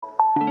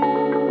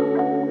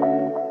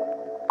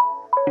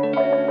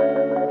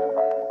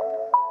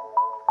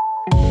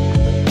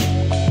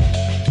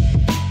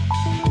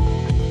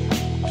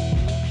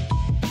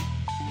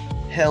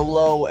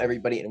Hello,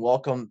 everybody, and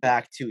welcome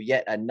back to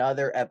yet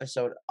another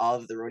episode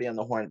of the Rodeo on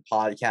the Horn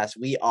podcast.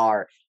 We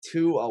are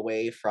 2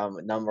 away from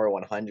number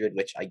 100,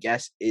 which I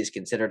guess is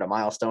considered a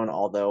milestone,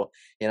 although,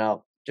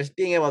 just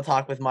being able to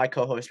talk with my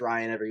co-host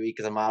Ryan every week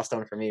is a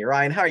milestone for me.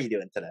 Ryan, how are you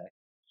doing today?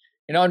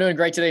 I'm doing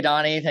great today,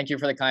 Donnie. Thank you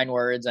for the kind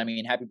words. I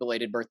mean, happy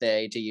belated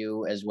birthday to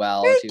you as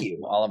well, Thank to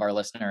you. all of our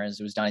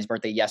listeners. It was Donnie's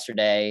birthday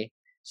yesterday.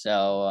 So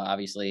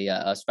obviously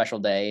a special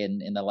day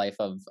in the life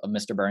of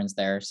Mr. Burns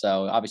there.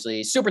 So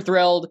obviously super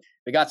thrilled.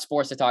 We got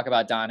sports to talk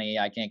about, Donnie.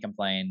 I can't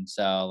complain.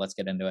 So let's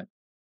get into it.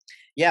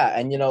 Yeah,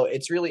 and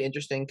it's really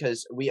interesting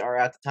because we are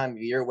at the time of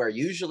year where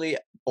usually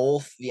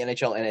both the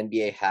NHL and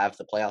NBA have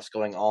the playoffs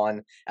going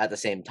on at the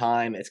same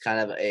time. It's kind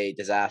of a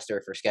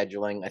disaster for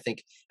scheduling. I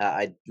think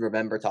I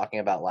remember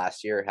talking about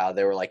last year how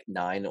there were like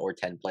 9 or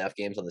 10 playoff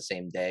games on the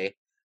same day,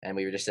 and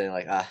we were just saying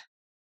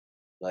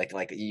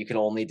like you can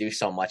only do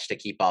so much to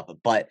keep up.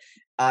 But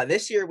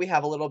this year we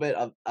have a little bit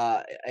of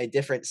a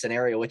different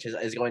scenario, which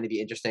is going to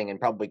be interesting and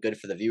probably good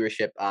for the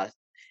viewership.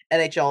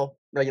 NHL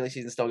regular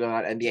season still going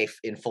on, NBA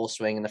in full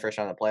swing in the first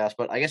round of the playoffs.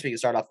 But I guess we can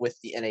start off with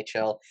the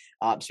NHL,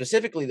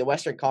 specifically the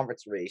Western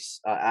Conference race.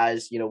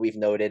 As we've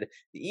noted,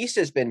 the East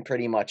has been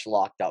pretty much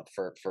locked up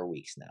for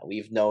weeks now.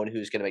 We've known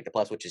who's going to make the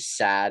playoffs, which is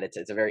sad.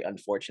 It's a very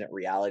unfortunate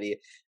reality.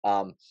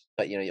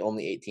 But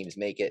only 8 teams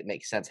make it. It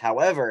makes sense.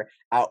 However,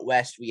 out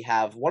west we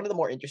have one of the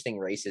more interesting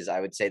races I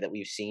would say that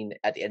we've seen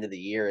at the end of the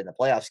year in the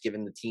playoffs,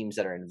 given the teams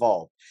that are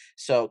involved.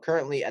 So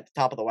currently at the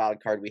top of the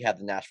wild card, we have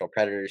the Nashville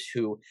Predators,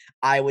 who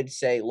I would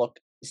say look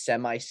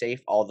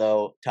semi-safe,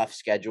 although tough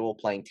schedule,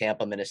 playing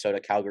Tampa, Minnesota,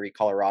 Calgary,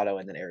 Colorado,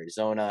 and then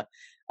Arizona.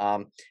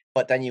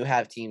 But then you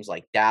have teams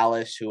like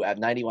Dallas, who have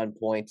 91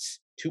 points,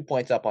 2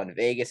 points up on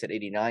Vegas at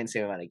 89,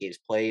 same amount of games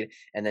played,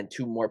 and then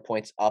 2 more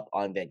points up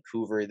on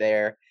Vancouver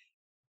there.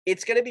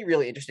 It's going to be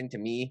really interesting to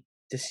me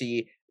to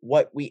see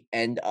what we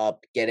end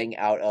up getting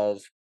out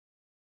of,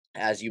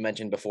 as you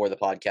mentioned before the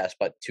podcast,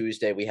 but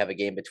Tuesday we have a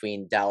game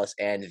between Dallas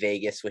and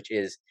Vegas, which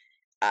is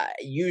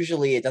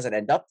usually it doesn't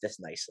end up this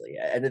nicely.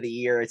 At end of the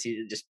year, it's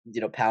you just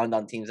pound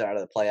on teams that are out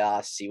of the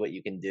playoffs, see what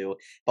you can do.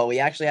 But we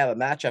actually have a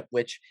matchup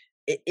which,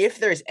 if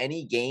there's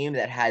any game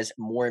that has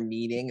more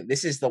meaning,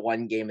 this is the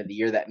one game of the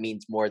year that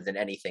means more than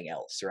anything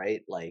else,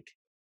 right? Like,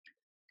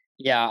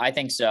 Yeah, I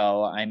think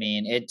so. I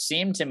mean, it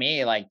seemed to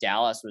me like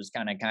Dallas was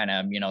kind of,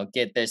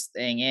 get this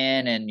thing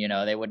in and,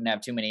 they wouldn't have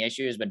too many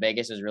issues, but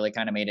Vegas has really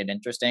kind of made it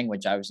interesting,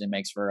 which obviously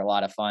makes for a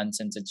lot of fun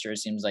since it sure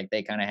seems like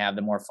they kind of have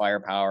the more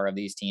firepower of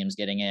these teams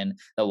getting in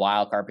the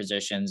wild card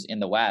positions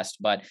in the West.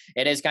 But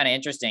it is kind of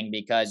interesting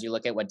because you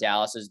look at what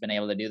Dallas has been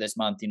able to do this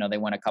month. They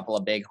won a couple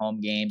of big home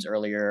games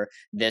earlier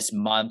this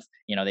month.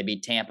 They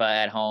beat Tampa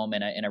at home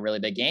in a really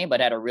big game,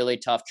 but had a really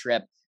tough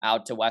trip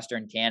out to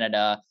Western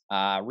Canada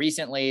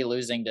recently,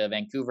 losing to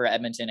Vancouver,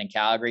 Edmonton, and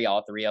Calgary.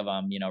 All 3 of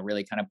them,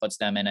 really kind of puts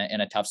them in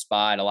a tough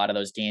spot. A lot of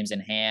those games in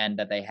hand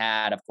that they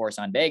had, of course,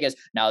 on Vegas,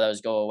 now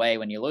those go away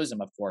when you lose them,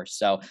 of course.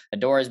 So the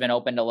door has been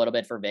opened a little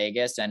bit for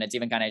Vegas, and it's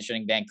even kind of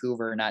interesting.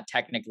 Vancouver not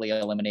technically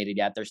eliminated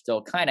yet; they're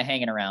still kind of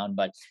hanging around,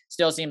 but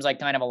still seems like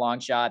kind of a long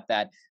shot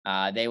that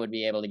they would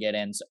be able to get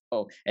in.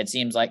 So it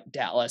seems like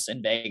Dallas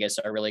and Vegas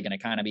are really going to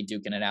kind of be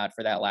duking it out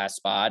for that last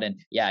spot. And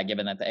yeah,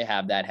 given that they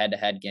have that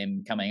head-to-head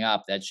game coming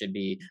up, that should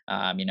be,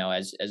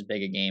 as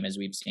big a game as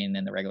we've seen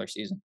in the regular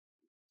season.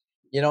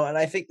 And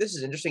I think this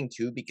is interesting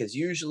too because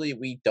usually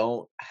we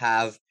don't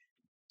have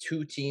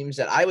 2 teams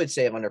that I would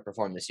say have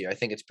underperformed this year. I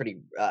think it's pretty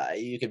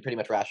you can pretty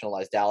much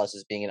rationalize Dallas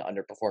as being an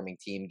underperforming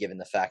team given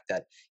the fact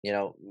that,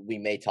 we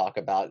may talk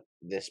about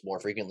this more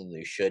frequently than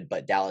we should,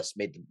 but Dallas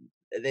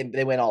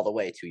they went all the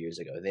way 2 years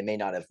ago. They may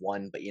not have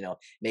won, but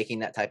making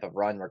that type of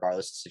run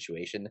regardless of the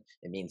situation,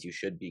 it means you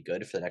should be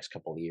good for the next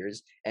couple of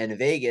years. And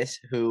Vegas,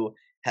 who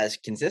has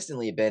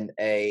consistently been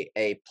a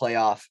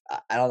playoff,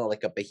 I don't know,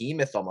 like a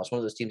behemoth almost, one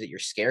of those teams that you're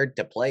scared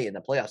to play in the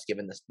playoffs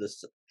given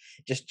this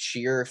just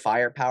sheer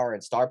firepower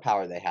and star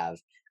power they have.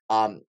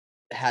 Um,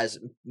 has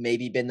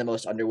maybe been the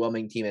most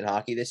underwhelming team in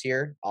hockey this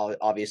year.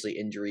 Obviously,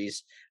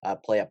 injuries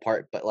play a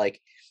part, but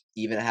like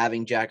even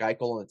having Jack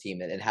Eichel on the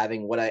team and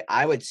having what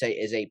I would say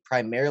is a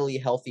primarily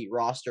healthy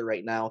roster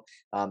right now.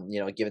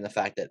 Given the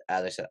fact that,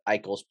 as I said,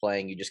 Eichel's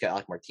playing, you just got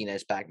Alec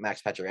Martinez back,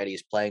 Max Pacioretty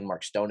is playing,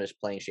 Mark Stone is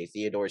playing, Shea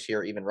Theodore's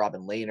here, even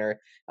Robin Lehner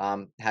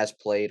has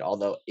played,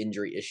 although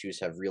injury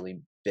issues have really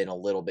been a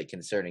little bit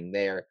concerning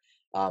there.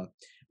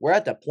 We're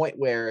at the point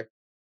where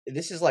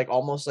this is like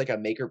almost like a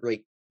make or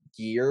break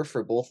year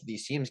for both of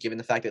these teams, given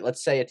the fact that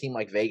let's say a team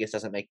like Vegas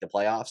doesn't make the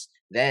playoffs,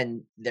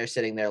 then they're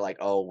sitting there like,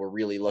 oh, we're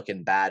really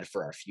looking bad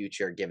for our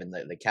future given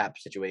the cap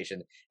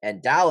situation.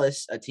 And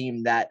Dallas, a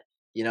team that,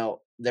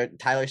 they're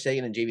Tyler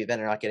Sagan and JV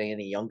Benn are not getting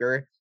any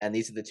younger. and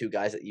these are the two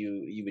guys that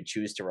you would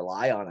choose to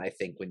rely on, I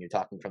think, when you're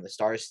talking from the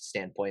Stars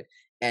standpoint.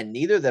 And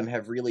neither of them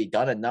have really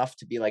done enough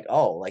to be like,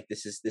 oh, like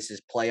this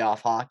is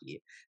playoff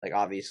hockey. Like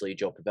obviously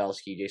Joe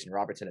Pavelski, Jason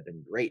Robertson have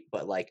been great,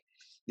 but like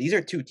these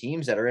are two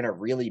teams that are in a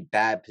really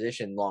bad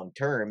position long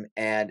term,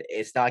 and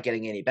it's not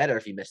getting any better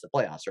if you miss the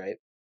playoffs, right?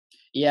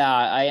 Yeah,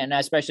 I and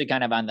especially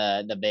kind of on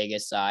the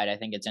Vegas side, I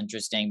think it's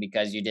interesting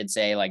because you did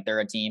say like they're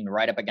a team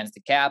right up against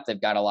the cap.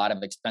 They've got a lot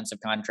of expensive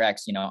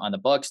contracts, on the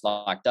books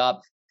locked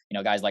up.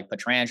 Guys like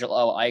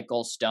Petrangelo,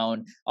 Eichel,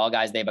 Stone, all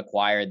guys they've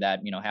acquired that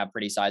have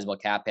pretty sizable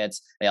cap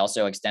hits. They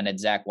also extended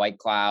Zach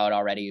Whitecloud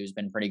already, who's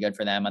been pretty good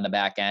for them on the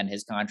back end.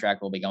 His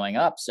contract will be going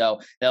up, so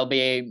they'll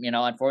be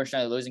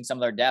unfortunately losing some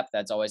of their depth.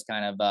 That's always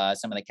kind of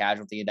some of the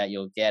casualty that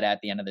you'll get at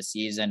the end of the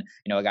season.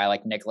 A guy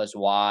like Nicholas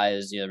Waugh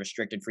is a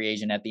restricted free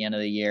agent at the end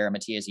of the year.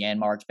 Matthias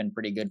Janmark's been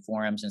pretty good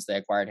for him since they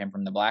acquired him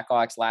from the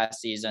Blackhawks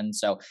last season.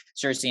 So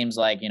sure seems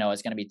like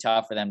it's going to be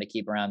tough for them to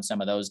keep around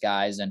some of those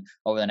guys. And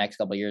over the next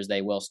couple of years,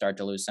 they will start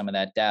to lose some of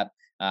that depth.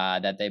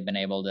 That they've been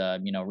able to,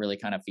 really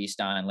kind of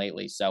feast on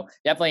lately. So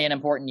definitely an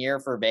important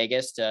year for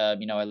Vegas to,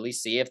 at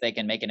least see if they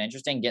can make it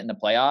interesting, get in the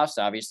playoffs.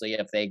 Obviously,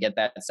 if they get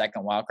that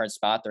second wildcard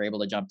spot, they're able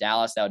to jump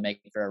Dallas. That would make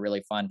for a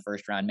really fun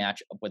first round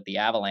match with the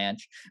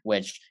Avalanche,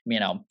 which,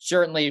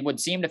 certainly would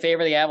seem to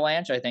favor the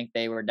Avalanche. I think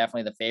they were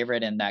definitely the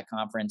favorite in that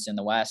conference in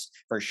the West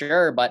for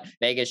sure, but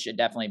Vegas should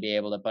definitely be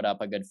able to put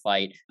up a good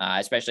fight,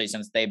 especially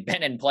since they've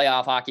been in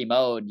playoff hockey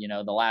mode,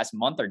 the last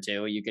month or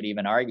two, you could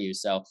even argue.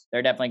 So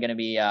they're definitely going to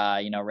be,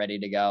 ready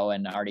to go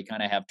and already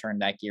kind of have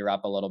turned that gear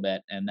up a little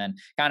bit. And then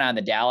kind of on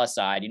the Dallas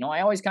side, I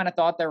always kind of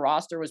thought their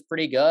roster was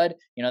pretty good.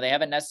 They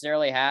haven't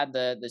necessarily had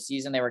the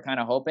season they were kind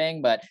of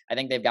hoping, but I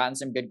think they've gotten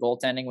some good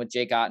goaltending with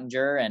Jake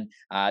Ottinger,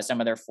 and some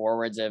of their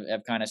forwards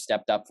have kind of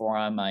stepped up for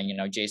them.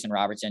 Jason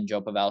Robertson,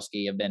 Joe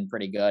Pavelski have been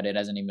pretty good. It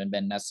hasn't even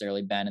been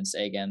necessarily Ben and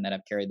Sagan that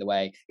have carried the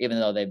way, even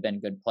though they've been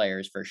good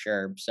players for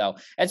sure. So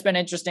it's been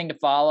interesting to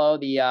follow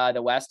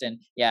the West. And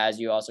yeah,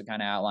 as you also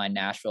kind of outlined,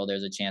 Nashville,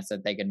 there's a chance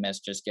that they could miss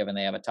just given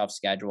they have a tough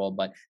schedule,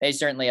 but they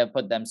certainly have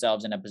put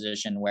themselves in a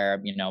position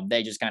where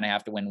they just kind of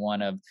have to win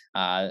one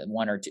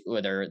or two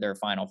of their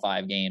final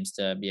 5 games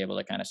to be able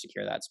to kind of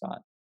secure that spot.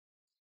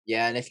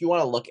 Yeah, and if you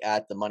want to look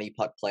at the Money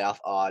Puck playoff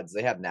odds,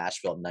 they have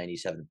Nashville at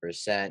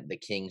 97%, the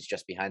Kings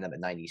just behind them at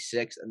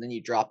 96, and then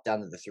you drop down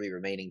to the three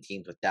remaining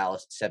teams with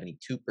Dallas at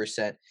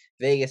 72%,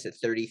 Vegas at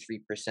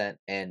 33%,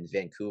 and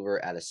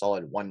Vancouver at a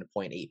solid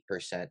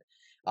 1.8%.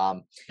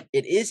 Um,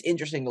 it is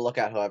interesting to look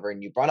at, however,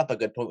 and you brought up a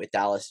good point with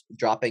Dallas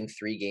dropping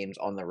 3 games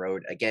on the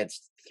road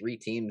against three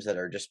teams that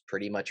are just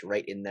pretty much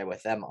right in there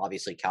with them.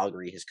 Obviously,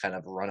 Calgary has kind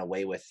of run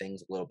away with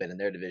things a little bit in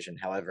their division.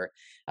 However,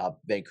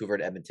 Vancouver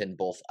and Edmonton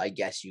both, I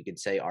guess you could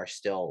say, are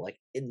still like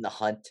in the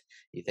hunt.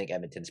 You think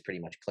Edmonton's pretty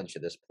much clinched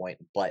at this point,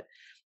 but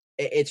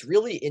it's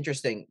really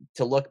interesting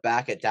to look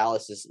back at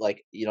Dallas's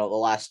like the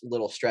last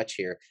little stretch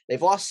here.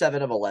 They've lost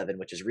 7 of 11,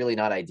 which is really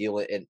not ideal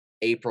in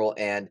April,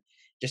 and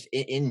just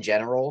in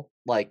general,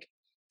 like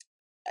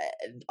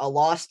a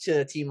loss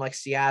to a team like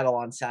Seattle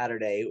on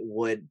Saturday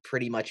would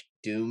pretty much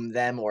doom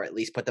them, or at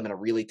least put them in a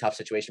really tough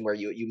situation where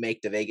you make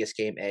the Vegas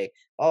game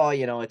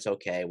it's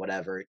okay,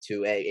 whatever,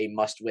 to a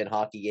must win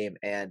hockey game.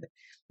 And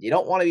you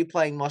don't want to be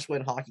playing must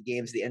win hockey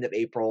games the end of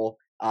April,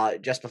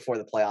 just before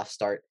the playoffs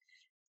start.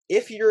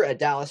 If you're a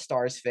Dallas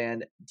Stars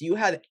fan, do you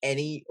have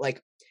any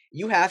like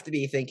you have to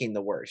be thinking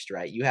the worst,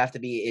 right? You have to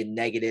be in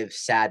negative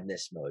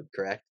sadness mode,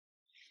 correct?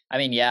 I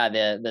mean, yeah,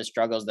 the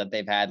struggles that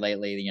they've had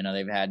lately,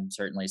 they've had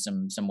certainly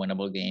some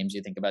winnable games.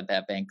 You think about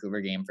that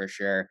Vancouver game for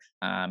sure.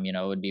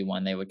 It would be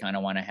one they would kind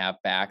of want to have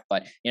back.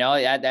 But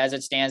as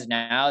it stands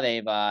now,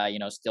 they've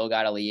still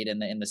got a lead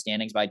in the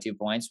standings by 2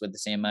 points with the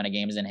same amount of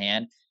games in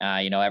hand.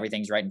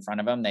 Everything's right in front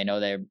of them. They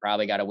know they've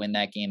probably got to win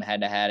that game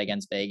head to head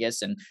against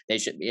Vegas, and they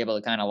should be able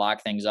to kind of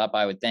lock things up.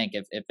 I would think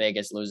if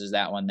Vegas loses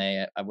that one,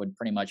 they would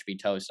pretty much be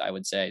toast. I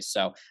would say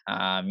so.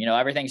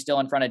 Everything's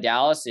still in front of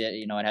Dallas.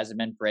 It hasn't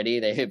been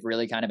pretty. They've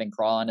really kind of been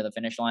crawling to the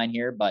finish line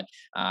here, but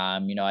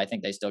I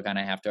think they still kind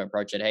of have to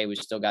approach it. Hey, we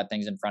still got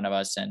things in front of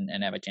us and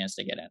have a chance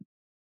to get in.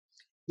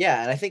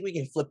 Yeah, and I think we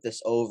can flip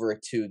this over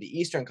to the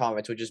Eastern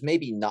Conference, which is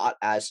maybe not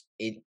as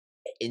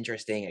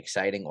interesting,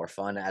 exciting, or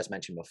fun as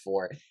mentioned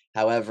before.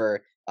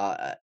 However,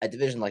 a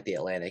division like the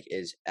Atlantic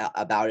is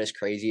about as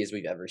crazy as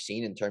we've ever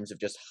seen in terms of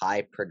just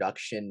high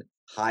production,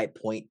 high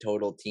point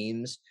total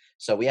teams.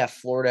 So we have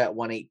Florida at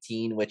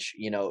 118, which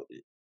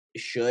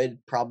should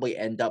probably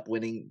end up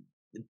winning,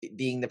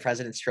 being the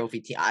President's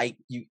Trophy team.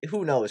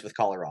 Who knows with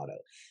Colorado.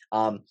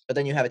 But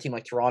then you have a team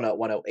like Toronto at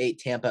 108,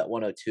 Tampa at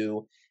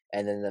 102,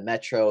 and then the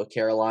Metro,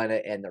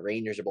 Carolina, and the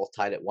Rangers are both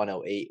tied at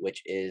 108,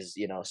 which is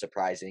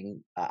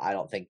surprising. I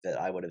don't think that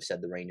I would have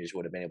said the Rangers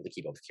would have been able to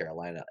keep up with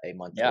Carolina a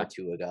month or Yeah.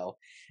 two ago.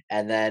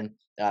 And then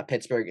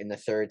Pittsburgh in the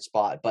third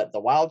spot. But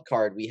the wild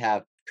card we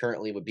have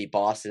currently would be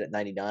Boston at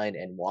 99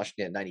 and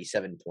Washington at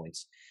 97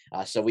 points.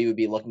 So we would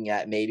be looking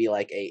at maybe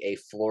like a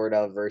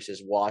Florida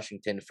versus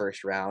Washington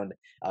first round.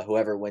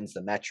 Whoever wins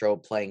the Metro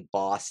playing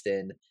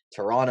Boston,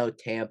 Toronto,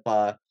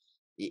 Tampa.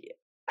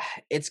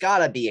 It's got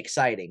to be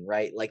exciting,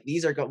 right? Like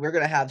we're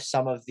going to have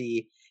some of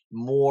the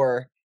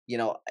more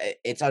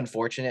it's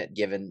unfortunate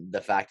given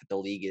the fact that the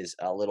league is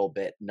a little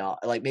bit not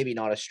like maybe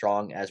not as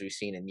strong as we've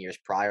seen in years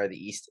prior. The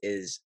East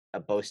is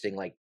boasting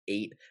like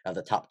 8 of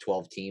the top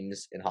 12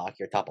 teams in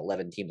hockey or top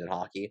 11 teams in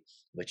hockey,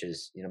 which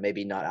is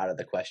maybe not out of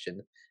the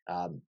question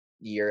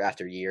year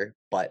after year.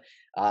 But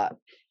uh,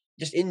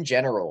 just in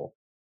general,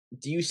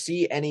 do you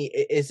see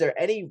is there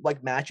any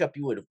like matchup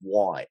you would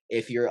want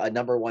if you're a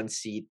number one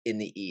seed in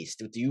the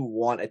East? Do you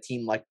want a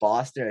team like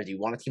Boston or do you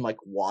want a team like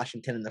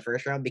Washington in the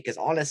first round? Because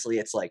honestly,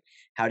 it's like,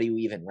 how do you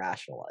even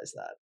rationalize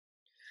that?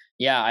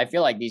 Yeah, I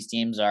feel like these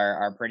teams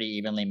are pretty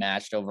evenly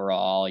matched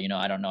overall.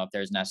 I don't know if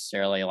there's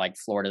necessarily like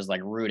Florida's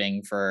like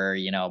rooting for,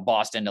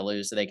 Boston to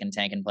lose so they can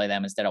tank and play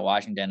them instead of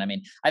Washington. I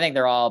mean, I think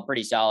they're all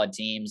pretty solid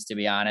teams, to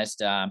be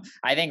honest.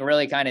 I think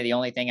really kind of the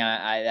only thing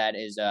that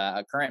is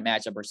a current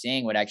matchup we're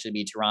seeing would actually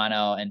be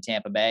Toronto and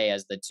Tampa Bay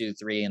as the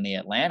 2-3 in the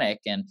Atlantic.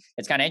 And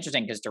it's kind of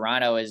interesting because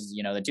Toronto is,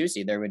 the 2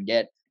 seed. They would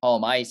get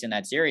home ice in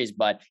that series.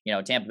 But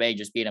Tampa Bay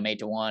just beat them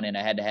 8-1 in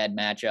a head-to-head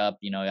matchup.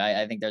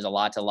 I think there's a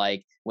lot to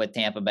like with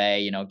Tampa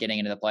Bay. Getting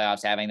into the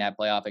playoffs, having that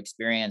playoff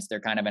experience. They're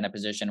kind of in a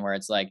position where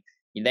it's like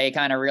they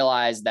kind of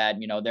realize that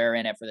they're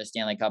in it for the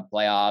Stanley Cup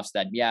playoffs.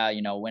 That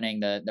winning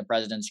the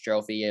President's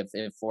Trophy,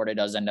 if Florida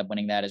does end up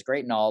winning that, is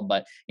great and all,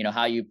 but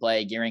how you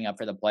play gearing up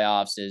for the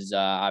playoffs is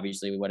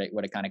obviously what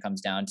it kind of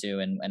comes down to,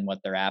 and what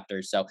they're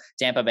after. So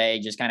Tampa Bay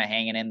just kind of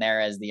hanging in there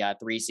as the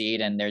 3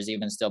 seed, and there's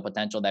even still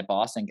potential that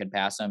Boston could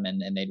pass them,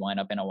 and they'd wind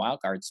up in a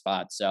wild card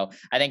spot. So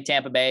I think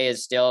Tampa Bay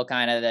is still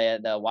kind of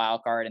the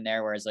wild card in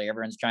there, whereas like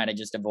everyone's trying to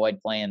just avoid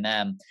playing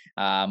them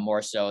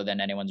more so than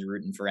anyone's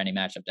rooting for any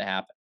matchup to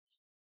happen.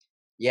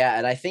 Yeah,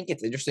 and I think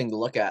it's interesting to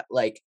look at.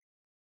 Like,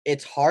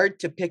 it's hard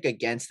to pick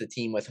against the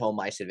team with home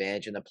ice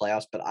advantage in the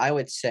playoffs, but I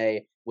would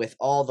say with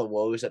all the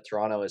woes that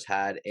Toronto has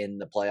had in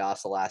the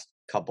playoffs the last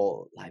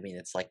couple, I mean,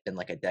 it's like been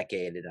like a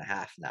decade and a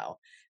half now.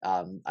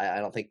 I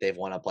don't think they've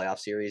won a playoff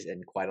series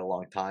in quite a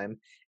long time.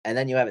 And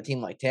then you have a team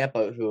like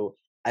Tampa, who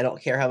I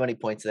don't care how many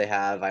points they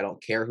have. I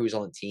don't care who's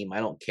on the team. I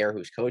don't care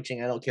who's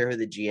coaching. I don't care who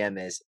the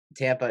GM is.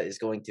 Tampa is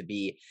going to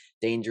be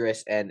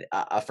dangerous, and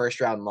a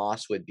first round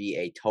loss would be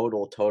a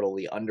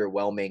totally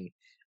underwhelming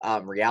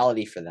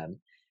reality for them.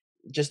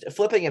 Just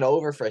flipping it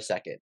over for a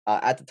second,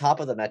 at the top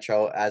of the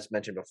Metro, as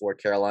mentioned before,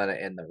 Carolina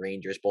and the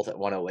Rangers both at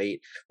 108.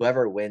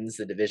 Whoever wins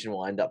the division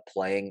will end up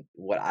playing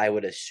what I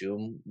would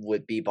assume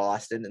would be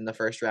Boston in the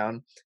first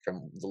round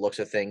from the looks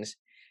of things.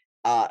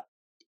 Uh,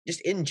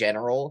 just in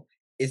general,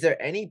 is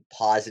there any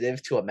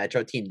positive to a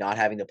Metro team not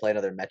having to play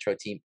another Metro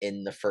team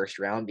in the first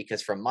round?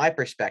 Because from my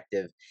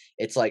perspective,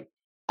 it's like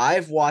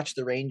I've watched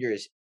the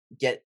Rangers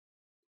get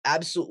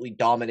absolutely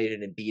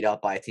dominated and beat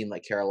up by a team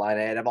like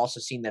Carolina, and I've also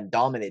seen them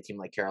dominate a team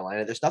like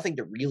Carolina. There's nothing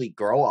to really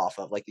grow off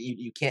of. Like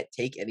you can't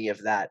take any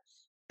of that.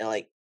 And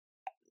like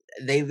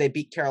they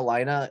beat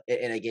Carolina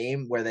in a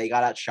game where they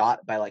got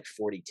outshot by like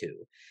 42.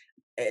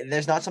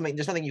 There's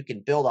nothing you can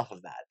build off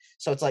of that.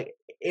 So it's like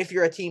if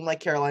you're a team like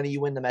Carolina,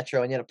 you win the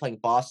Metro and you end up playing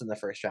Boston in the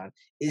first round.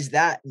 Is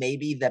that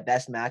maybe the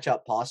best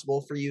matchup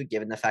possible for you,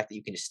 given the fact that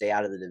you can just stay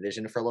out of the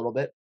division for a little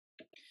bit?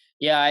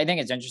 Yeah, I think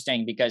it's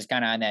interesting because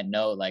kind of on that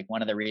note, like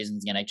one of the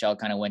reasons the NHL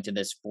kind of went to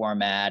this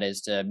format is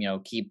to,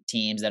 keep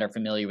teams that are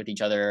familiar with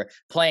each other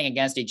playing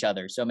against each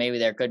other. So maybe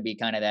there could be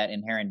kind of that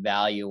inherent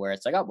value where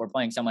it's like, oh, we're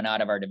playing someone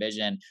out of our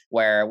division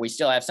where we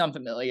still have some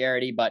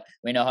familiarity, but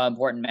we know how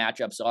important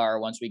matchups are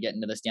once we get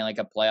into the Stanley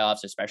Cup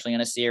playoffs, especially in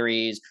a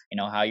series,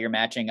 how you're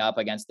matching up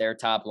against their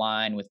top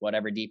line with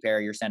whatever deep pair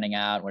you're sending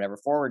out, whatever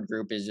forward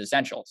group is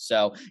essential.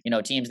 So,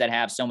 teams that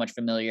have so much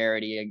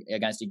familiarity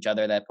against each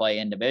other that play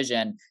in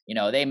division,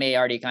 they may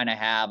already kind of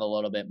have a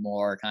little bit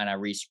more kind of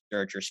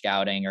research or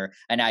scouting or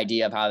an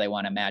idea of how they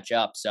want to match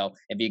up. So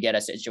if you get a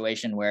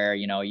situation where,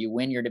 you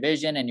win your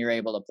division and you're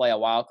able to play a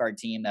wild card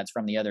team that's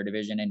from the other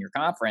division in your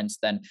conference,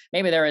 then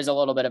maybe there is a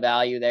little bit of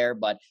value there.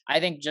 But I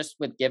think just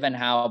with given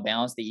how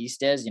balanced the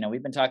East is,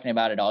 we've been talking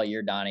about it all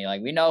year, Donnie.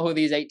 Like we know who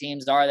these 8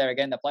 teams are that are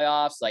getting the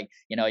playoffs. Like,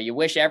 you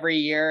wish every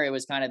year it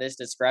was kind of this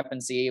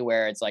discrepancy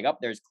where it's like, oh,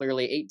 there's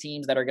clearly 8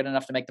 teams that are good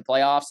enough to make the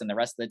playoffs and the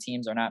rest of the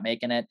teams are not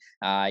making it.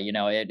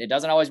 It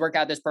doesn't always work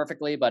out this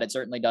perfectly, but it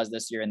certainly does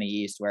this year in the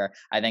East, where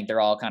I think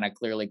they're all kind of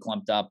clearly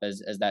clumped up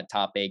as that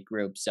top 8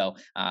 group. So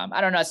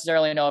I don't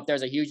necessarily know if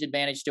there's a huge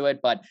advantage to it,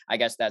 but I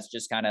guess that's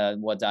just kind of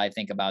what I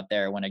think about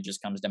there when it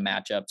just comes to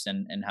matchups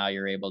and how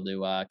you're able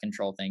to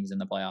control things in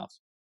the playoffs.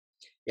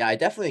 Yeah, I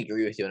definitely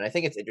agree with you, and I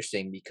think it's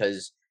interesting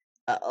because,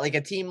 like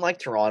a team like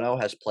Toronto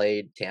has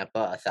played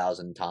Tampa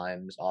 1,000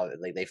 times.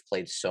 Like they've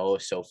played so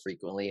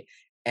frequently,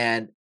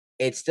 and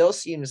it still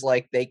seems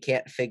like they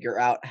can't figure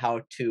out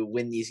how to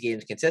win these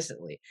games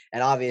consistently.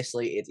 And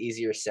obviously, it's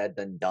easier said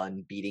than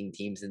done beating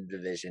teams in the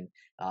division.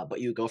 But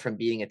you go from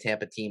beating a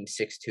Tampa team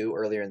 6-2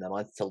 earlier in the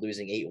month to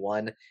losing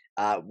 8-1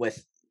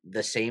 with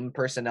the same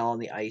personnel on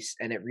the ice,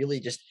 and it really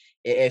just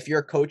if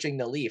you're coaching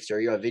the Leafs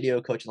or you're a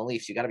video coach in the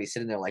Leafs, you got to be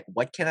sitting there like,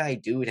 what can I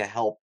do to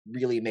help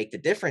really make the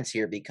difference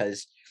here?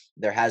 Because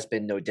there has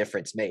been no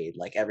difference made.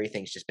 Like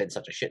everything's just been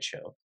such a shit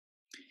show.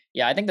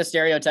 Yeah, I think the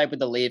stereotype with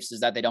the Leafs is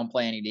that they don't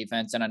play any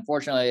defense, and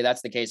unfortunately,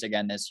 that's the case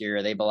again this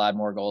year. They've allowed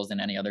more goals than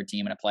any other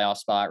team in a playoff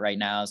spot right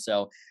now.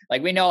 So,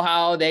 like we know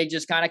how they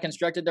just kind of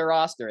constructed their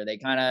roster. They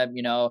kind of,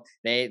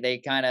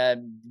 they kind of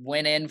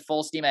went in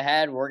full steam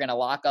ahead. We're going to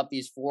lock up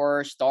these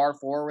 4-star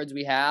forwards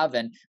we have,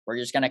 and we're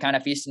just going to kind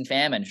of feast and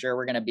famine. Sure,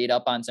 we're going to beat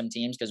up on some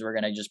teams because we're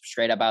going to just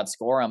straight up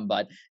outscore them,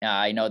 but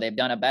I know they've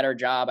done a better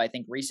job, I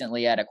think,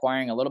 recently at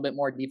acquiring a little bit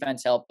more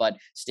defense help, but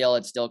still,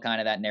 it's still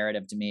kind of that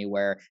narrative to me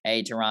where,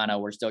 hey, Toronto,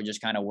 we're still just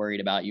kind of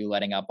worried about you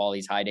letting up all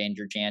these high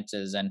danger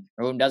chances, and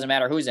it doesn't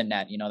matter who's in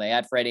net. They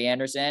had Freddie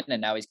Anderson,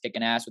 and now he's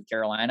kicking ass with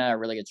Carolina, a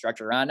really good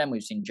structure around him.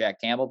 We've seen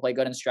Jack Campbell play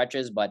good in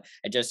stretches, but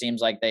it just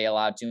seems like they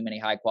allow too many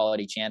high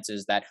quality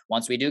chances that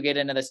once we do get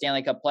into the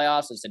Stanley Cup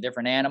playoffs, it's a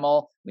different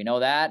animal. We know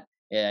that.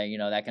 Yeah,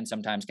 that can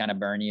sometimes kind of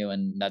burn you,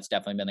 and that's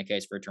definitely been the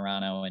case for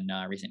Toronto in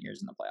recent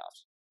years in the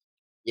playoffs.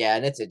 Yeah,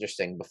 and it's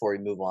interesting before we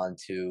move on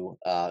to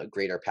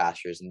greater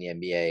pastures in the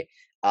NBA.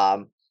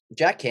 Um,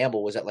 Jack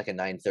Campbell was at like a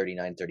 930,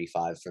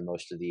 935 for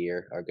most of the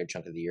year, or a good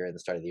chunk of the year in the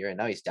start of the year, and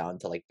now he's down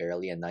to like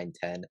barely a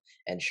 910.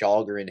 And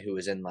Shalgren, who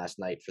was in last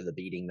night for the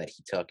beating that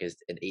he took, is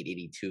an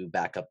 882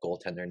 backup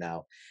goaltender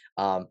now.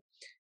 Um,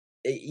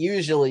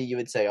 usually you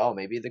would say, oh,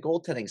 maybe the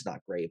goaltending's not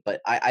great, but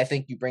I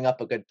think you bring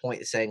up a good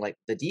point saying like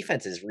the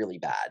defense is really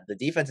bad. The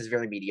defense is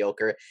very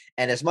mediocre.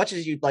 And as much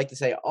as you'd like to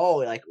say, oh,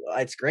 like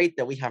it's great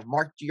that we have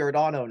Mark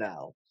Giordano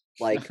now,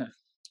 like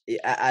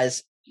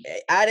as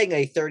adding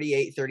a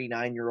 38,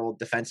 39-year-old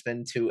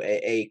defenseman to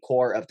a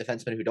core of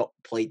defensemen who don't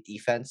play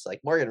defense,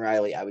 like Morgan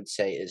Riley, I would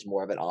say is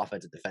more of an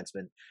offensive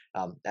defenseman,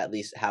 at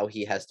least how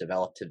he has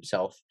developed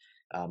himself,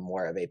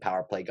 more of a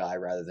power play guy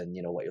rather than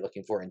what you're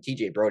looking for. And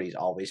TJ Brody's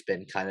always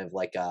been kind of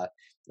like oh,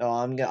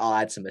 I'll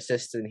add some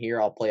assists in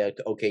here. I'll play a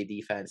okay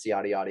defense,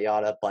 yada yada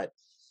yada. But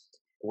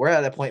we're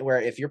at a point where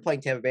if you're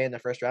playing Tampa Bay in the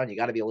first round, you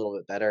got to be a little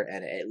bit better.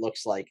 And it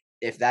looks like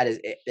if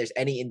there's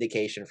any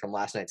indication from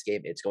last night's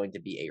game, it's going to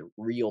be a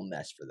real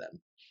mess for them.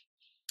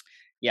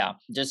 Yeah,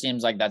 just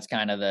seems like that's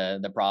kind of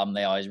the problem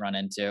they always run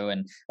into.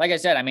 And like I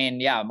said, I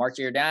mean, yeah, Mark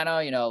Giordano,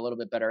 a little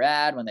bit better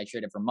ad when they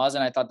traded for Muzzin.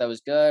 I thought that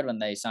was good. When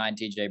they signed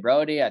TJ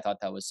Brody, I thought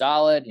that was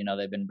solid.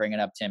 They've been bringing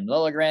up Tim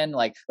Liljegren.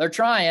 Like they're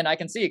trying. I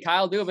can see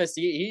Kyle Dubas.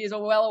 He's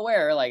well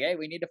aware. Like, hey,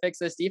 we need to fix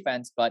this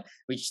defense, but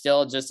we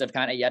still just have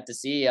kind of yet to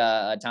see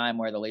a time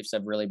where the Leafs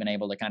have really been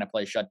able to kind of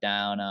play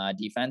shutdown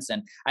defense.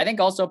 And I think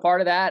also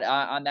part of that,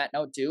 on that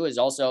note too, is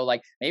also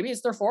like maybe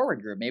it's their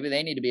forward group. Maybe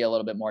they need to be a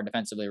little bit more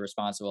defensively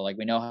responsible. Like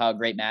we know how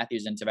great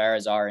Matthews and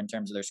Tavares are in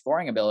terms of their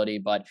scoring ability,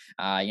 but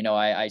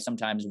I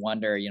sometimes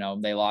wonder.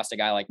 They lost a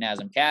guy like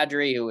Nazem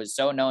Kadri, who was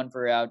so known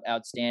for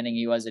outstanding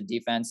he was at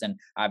defense, and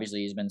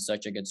obviously he's been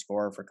such a good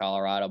scorer for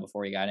Colorado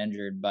before he got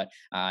injured. But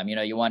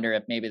you wonder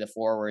if maybe the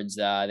forwards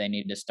they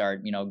need to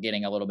start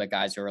getting a little bit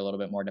guys who are a little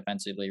bit more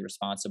defensively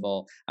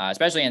responsible,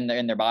 especially in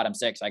their bottom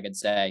six. I could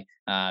say,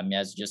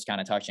 as just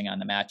kind of touching on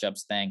the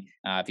matchups thing.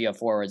 If you have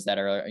forwards that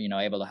are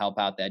able to help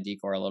out that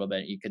decor a little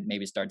bit, you could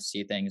maybe start to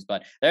see things.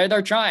 But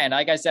they're trying.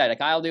 Like I said,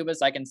 Kyle Dubas,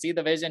 I can see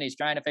the vision. He's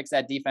trying to fix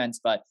that defense,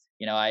 but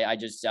I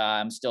just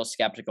I'm still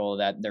skeptical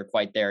that they're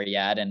quite there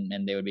yet,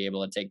 and they would be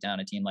able to take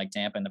down a team like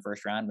Tampa in the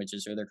first round, which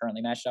is who they're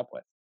currently matched up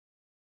with.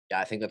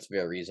 Yeah, I think that's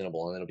very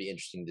reasonable, and it'll be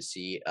interesting to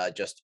see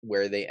just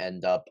where they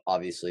end up.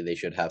 Obviously, they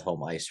should have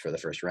home ice for the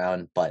first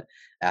round, but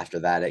after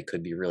that, it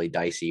could be really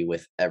dicey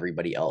with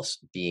everybody else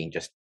being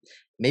just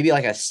maybe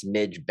like a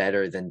smidge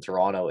better than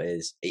Toronto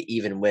is,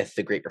 even with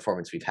the great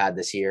performance we've had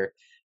this year.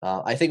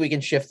 I think we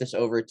can shift this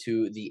over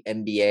to the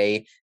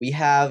NBA. We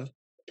have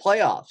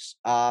playoffs.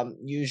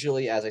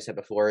 Usually, as I said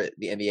before,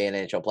 the NBA and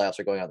NHL playoffs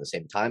are going on at the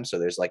same time, so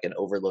there's like an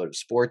overload of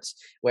sports.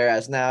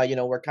 Whereas now,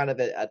 we're kind of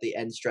at the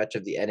end stretch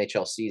of the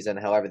NHL season.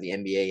 However, the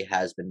NBA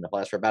has been in the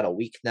playoffs for about a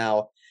week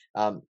now.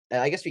 And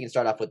I guess we can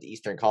start off with the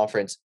Eastern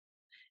Conference.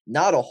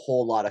 Not a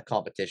whole lot of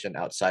competition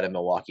outside of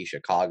Milwaukee,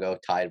 Chicago,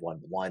 tied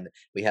 1-1.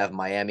 We have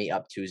Miami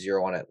up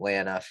 2-0 on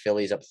Atlanta,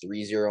 Phillies up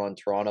 3-0 on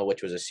Toronto,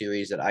 which was a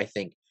series that I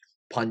think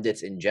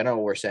pundits in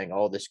general were saying,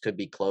 oh, this could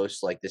be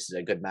close. Like, this is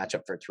a good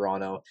matchup for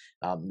Toronto.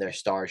 Their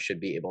stars should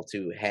be able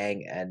to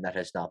hang, and that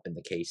has not been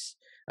the case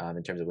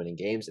in terms of winning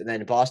games. And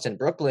then Boston,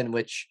 Brooklyn,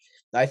 which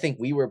I think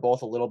we were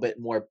both a little bit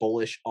more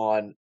bullish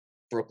on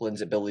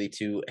Brooklyn's ability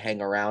to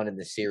hang around in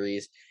the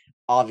series.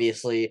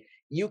 Obviously,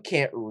 you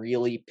can't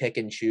really pick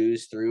and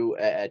choose through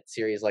a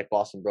series like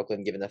Boston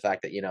Brooklyn, given the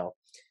fact that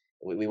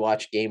we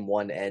watched game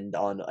one end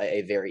on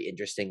a very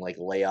interesting like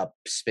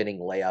spinning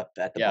layup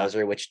at the Yeah,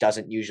 buzzer, which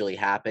doesn't usually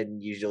happen.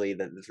 Usually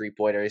the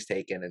 3-pointer is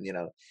taken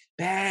and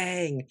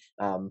bang.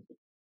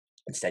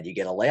 Instead you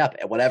get a layup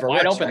and whatever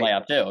wide works, open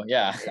right? layup too.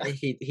 Yeah,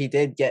 He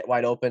did get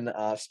wide open,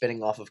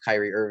 spinning off of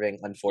Kyrie Irving.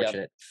 yep.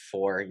 Unfortunate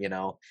for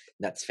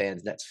Nets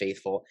fans, Nets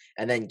faithful.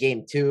 And then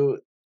game two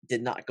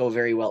did not go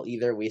very well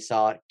either. We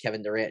saw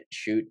Kevin Durant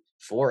shoot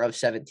 4 of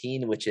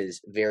 17, which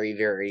is very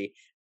very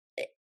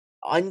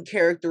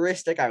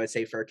uncharacteristic, I would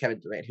say, for Kevin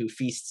Durant, who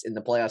feasts in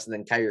the playoffs, and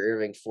then Kyrie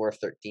Irving 4 of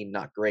 13,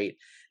 not great.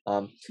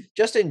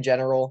 Just in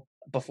general,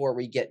 before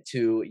we get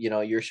to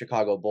your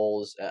Chicago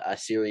Bulls, a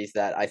series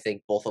that I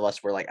think both of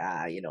us were like,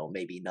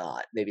 maybe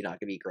not gonna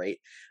be great.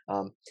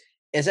 Um,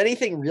 Has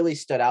anything really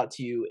stood out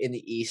to you in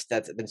the East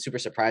that's been super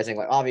surprising?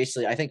 Like,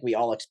 obviously, I think we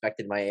all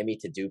expected Miami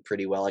to do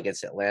pretty well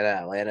against Atlanta.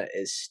 Atlanta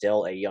is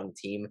still a young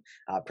team,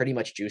 pretty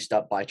much juiced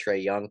up by Trey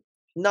Young.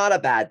 Not a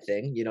bad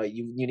thing. You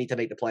need to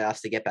make the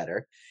playoffs to get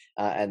better.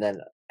 And then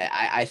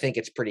I think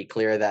it's pretty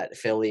clear that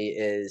Philly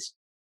is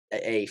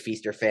a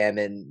feast or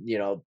famine,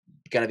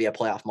 going to be a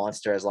playoff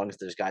monster as long as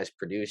those guys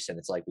produce. And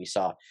it's like we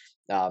saw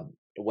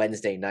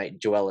Wednesday night,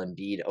 Joel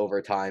Embiid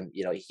overtime.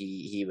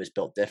 He was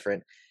built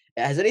different.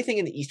 Has anything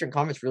in the Eastern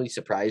Conference really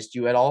surprised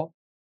you at all?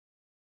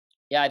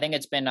 Yeah, I think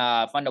it's been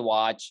fun to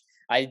watch.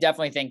 I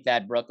definitely think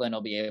that Brooklyn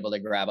will be able to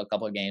grab a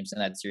couple of games in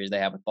that series they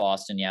have with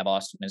Boston. Yeah,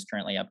 Boston is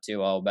currently up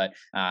 2-0, but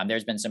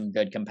there's been some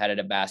good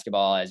competitive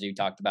basketball, as you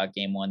talked about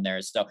game one there.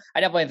 So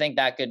I definitely think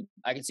I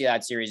could see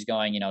that series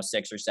going,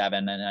 6 or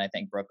 7, and I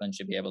think Brooklyn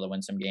should be able to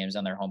win some games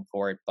on their home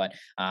court. But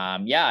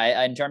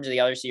in terms of the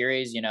other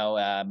series,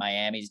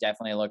 Miami's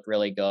definitely looked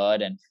really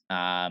good, and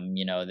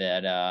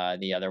that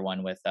the other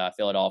one with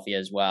Philadelphia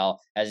as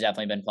well has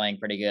definitely been playing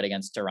pretty good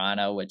against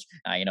Toronto, which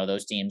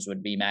those teams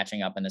would be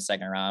matching up in the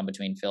second round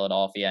between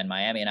Philadelphia and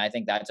Miami, and I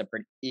think that's a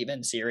pretty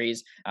even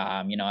series.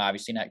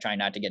 Obviously not trying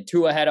not to get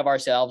too ahead of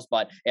ourselves,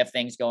 but if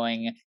things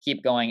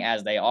keep going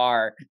as they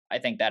are, I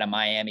think that a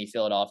Miami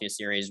Philadelphia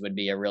series would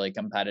be a really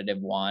competitive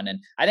one. And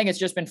I think it's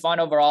just been fun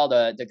overall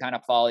to kind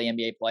of follow the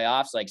NBA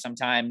playoffs. Like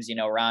sometimes,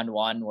 round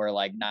one, we're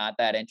like not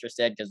that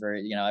interested because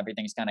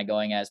everything's kind of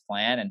going as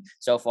planned. And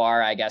so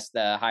far, I guess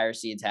the higher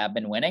seeds have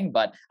been winning,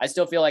 but I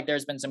still feel like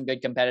there's been some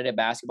good competitive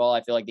basketball.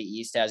 I feel like the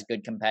East has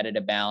good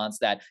competitive balance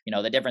that,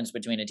 the difference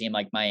between a team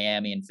like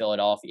Miami and Philadelphia,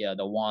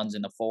 the ones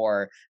and the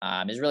four,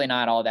 is really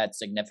not all that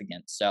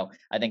significant. So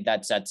I think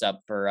that sets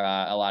up for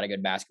a lot of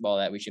good basketball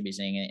that we should be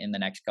seeing in the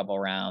next couple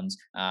rounds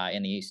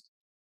in the East.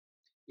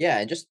 Yeah,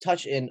 and just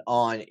touch in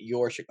on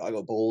your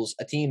Chicago Bulls,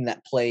 a team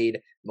that played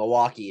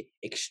Milwaukee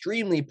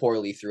extremely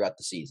poorly throughout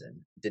the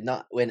season. Did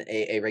not win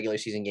a regular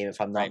season game,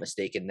 if I'm not Right.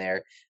 mistaken,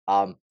 there,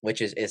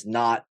 which is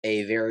not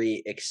a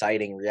very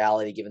exciting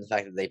reality given the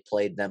fact that they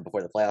played them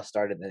before the playoffs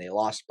started and they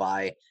lost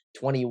by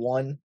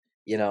 21.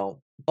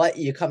 But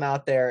you come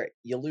out there,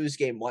 you lose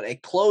game one, a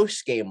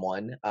close game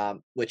one,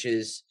 which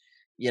is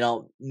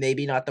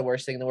maybe not the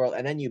worst thing in the world,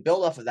 and then you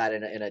build off of that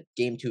in a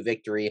game two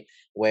victory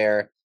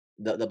where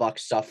the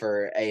Bucks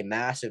suffer a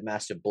massive,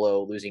 massive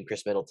blow, losing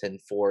Chris Middleton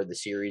for the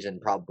series and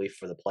probably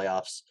for the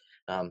playoffs.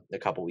 A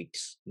couple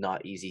weeks,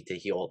 not easy to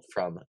heal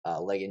from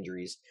leg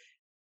injuries.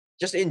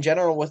 Just in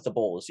general with the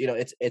Bulls,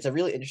 it's a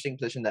really interesting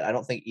position that I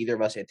don't think either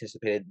of us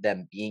anticipated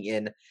them being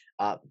in.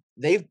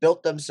 They've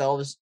built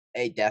themselves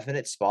a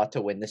definite spot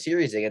to win the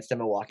series against a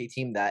Milwaukee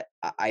team that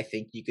I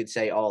think you could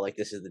say, oh, like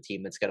this is the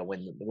team that's going to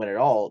win it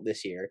all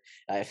this year.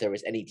 If there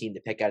was any team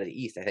to pick out of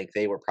the East, I think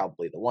they were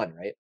probably the one,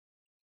 right?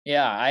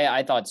 Yeah,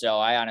 I thought so.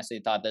 I honestly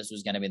thought this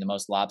was going to be the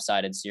most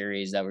lopsided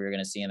series that we were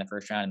going to see in the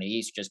first round in the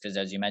East, just because,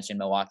 as you mentioned,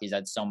 Milwaukee's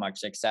had so much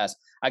success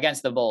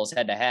against the Bulls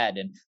head to head.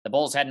 And the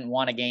Bulls hadn't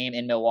won a game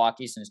in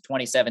Milwaukee since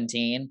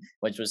 2017,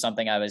 which was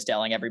something I was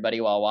telling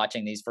everybody while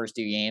watching these first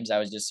two games. I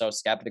was just so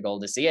skeptical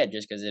to see it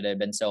just because it had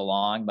been so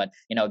long. But,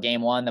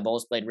 game one, the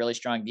Bulls played really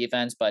strong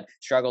defense, but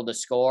struggled to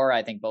score.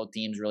 I think both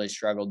teams really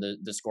struggled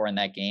to score in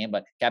that game,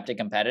 but kept it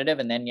competitive.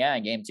 And then,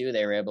 in game two,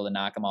 they were able to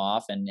knock them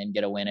off and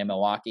get a win in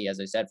Milwaukee, as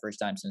I said, first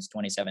time since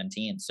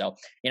 2017. So,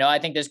 I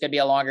think this could be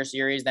a longer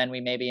series than we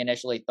maybe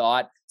initially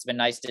thought. It's been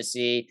nice to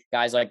see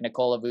guys like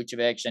Nikola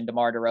Vucevic and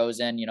DeMar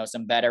DeRozan,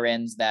 some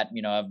veterans that,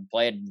 have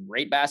played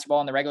great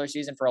basketball in the regular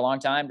season for a long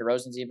time.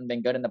 DeRozan's even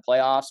been good in the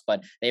playoffs,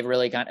 but they've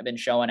really kind of been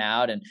showing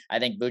out. And I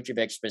think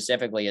Vucevic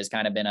specifically has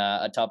kind of been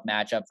a tough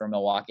matchup for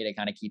Milwaukee to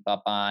kind of keep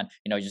up on,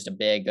 just a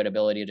big, good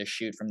ability to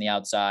shoot from the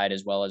outside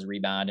as well as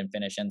rebound and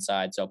finish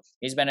inside. So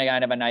he's been a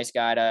kind of a nice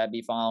guy to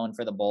be following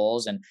for the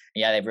Bulls. And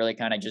yeah, they've really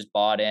kind of just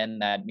bought in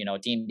that,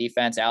 team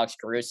defense, Alex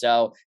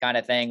Caruso kind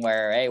of thing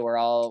where, hey, we're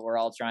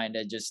all trying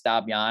to just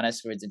stop Giannis.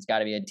 It's got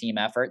to be a team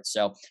effort.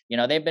 So,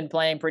 they've been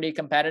playing pretty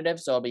competitive.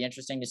 So it'll be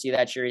interesting to see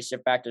that series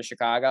shift back to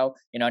Chicago.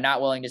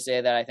 Not willing to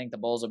say that I think the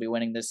Bulls will be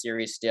winning this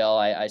series still.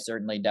 I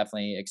certainly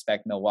definitely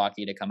expect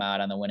Milwaukee to come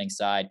out on the winning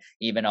side,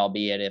 even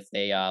albeit if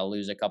they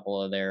lose a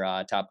couple of their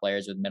top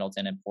players with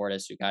Middleton and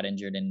Portis, who got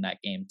injured in that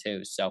game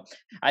too. So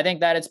I think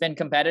that it's been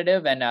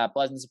competitive and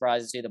pleasant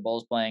surprise to see the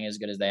Bulls playing as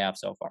good as they have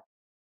so far.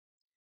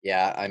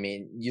 Yeah, I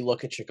mean, you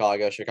look at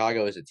Chicago.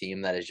 Chicago is a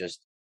team that is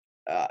just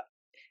uh,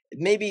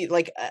 maybe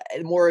like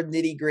more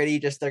nitty gritty.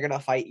 Just they're gonna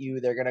fight you.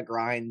 They're gonna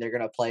grind. They're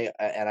gonna play.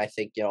 And I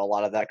think a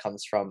lot of that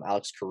comes from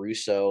Alex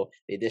Caruso.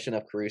 The addition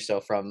of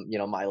Caruso from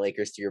my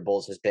Lakers to your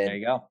Bulls has There been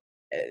you go.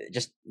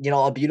 just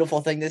a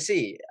beautiful thing to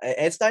see.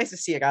 It's nice to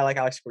see a guy like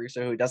Alex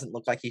Caruso who doesn't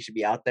look like he should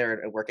be out there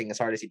and working as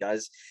hard as he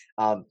does.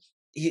 Um,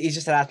 he's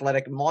just an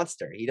athletic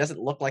monster. He doesn't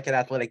look like an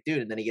athletic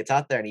dude, and then he gets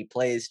out there and he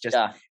plays just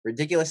Yeah.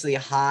 ridiculously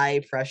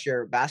high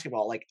pressure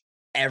basketball like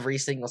every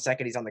single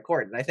second he's on the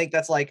court. And I think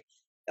that's like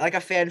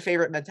a fan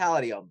favorite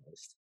mentality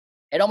almost.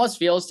 It almost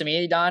feels to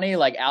me, Donnie,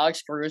 like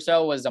Alex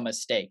Caruso was a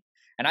mistake.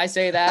 And I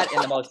say that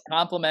in the most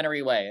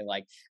complimentary way.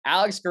 Like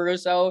Alex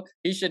Caruso,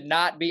 he should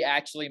not be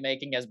actually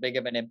making as big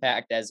of an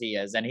impact as he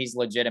is. And he's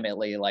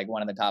legitimately like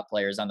one of the top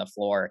players on the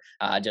floor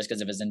just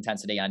because of his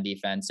intensity on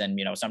defense. And,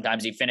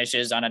 sometimes he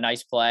finishes on a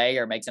nice play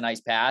or makes a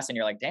nice pass. And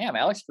you're like, damn,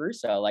 Alex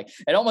Caruso. Like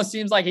it almost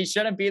seems like he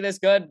shouldn't be this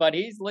good, but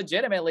he's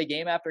legitimately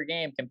game after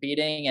game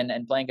competing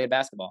and playing good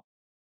basketball.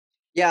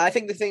 Yeah, I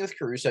think the thing with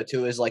Caruso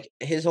too is like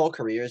his whole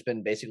career has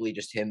been basically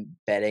just him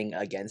betting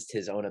against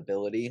his own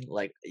ability.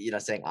 Like,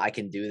 saying, I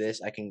can do this,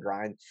 I can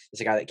grind.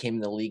 It's a guy that came in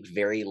the league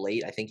very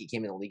late. I think he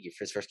came in the league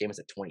for his first game was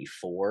at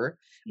 24,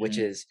 which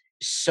Mhm. is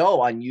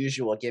so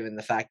unusual given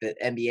the fact that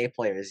NBA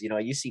players,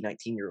 you see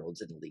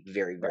 19-year-olds in the league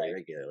very, very Right.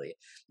 regularly.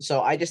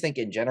 So I just think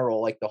in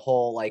general, like the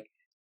whole like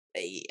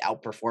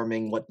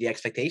outperforming what the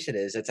expectation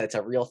is, it's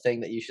a real thing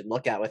that you should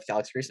look at with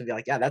Alex Caruso and be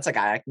like, yeah, that's a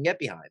guy I can get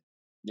behind.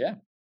 Yeah.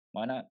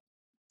 Why not?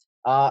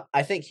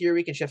 I think here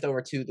we can shift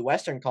over to the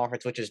Western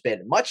Conference, which has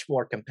been much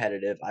more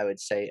competitive, I would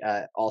say,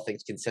 all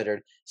things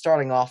considered.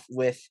 Starting off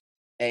with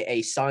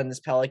a Suns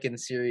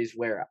Pelicans series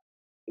where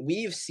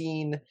we've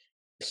seen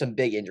some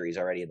big injuries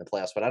already in the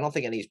playoffs, but I don't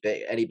think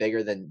any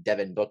bigger than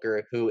Devin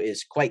Booker, who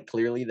is quite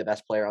clearly the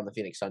best player on the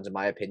Phoenix Suns, in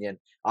my opinion.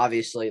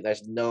 Obviously,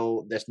 there's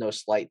no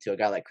slight to a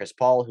guy like Chris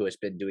Paul, who has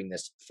been doing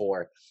this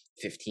for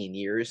 15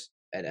 years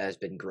and has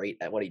been great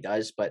at what he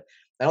does, but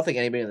I don't think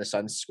anybody in the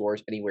Suns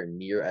scores anywhere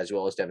near as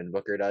well as Devin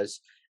Booker does.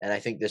 And I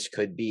think this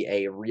could be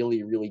a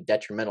really, really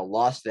detrimental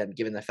loss to them,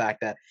 given the fact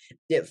that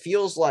it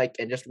feels like,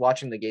 and just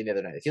watching the game the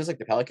other night, it feels like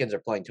the Pelicans are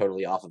playing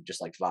totally off of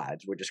just like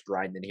vibes. We're just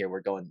grinding here. We're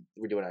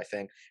doing our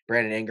thing.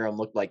 Brandon Ingram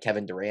looked like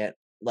Kevin Durant,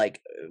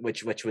 like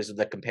which was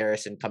the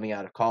comparison coming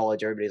out of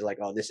college. Everybody's like,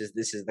 oh, this is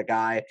the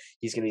guy.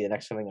 He's gonna be the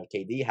next coming of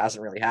KD.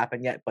 Hasn't really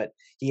happened yet, but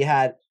he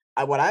had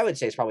what I would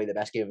say is probably the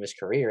best game of his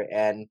career.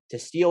 And to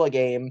steal a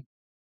game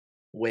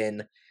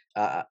when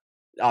uh,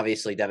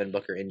 obviously Devin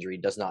Booker injury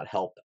does not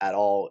help at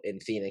all in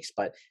Phoenix,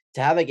 but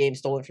to have a game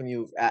stolen from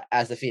you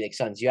as the Phoenix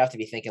Suns, you have to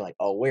be thinking like,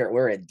 oh,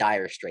 we're in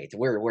dire straits.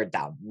 We're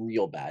down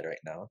real bad right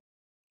now.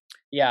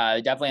 Yeah,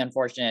 definitely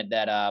unfortunate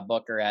that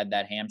Booker had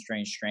that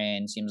hamstring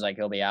strain. Seems like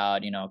he'll be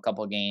out, a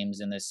couple games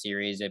in this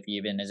series if he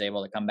even is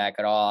able to come back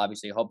at all.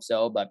 Obviously, hope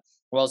so, but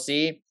we'll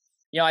see.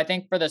 I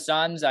think for the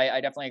Suns, I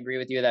definitely agree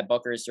with you that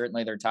Booker is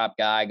certainly their top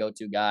guy,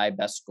 go-to guy,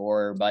 best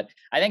scorer. But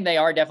I think they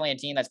are definitely a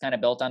team that's kind of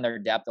built on their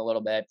depth a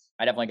little bit.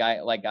 I definitely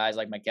like guys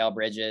like Mikal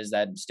Bridges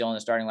that still in the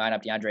starting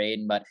lineup, DeAndre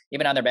Ayton, but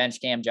even on their bench,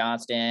 Cam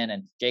Johnston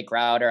and Jay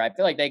Crowder. I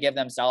feel like they give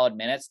them solid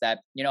minutes that,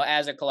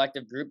 as a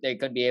collective group, they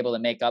could be able to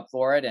make up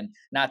for it. And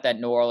not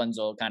that New Orleans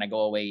will kind of go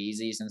away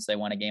easy since they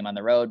won a game on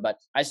the road, but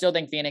I still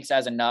think Phoenix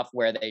has enough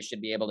where they should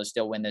be able to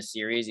still win this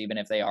series, even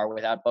if they are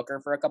without Booker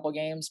for a couple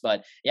games.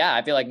 But yeah,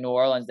 I feel like New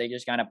Orleans, they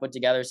just kind of put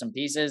together some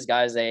pieces,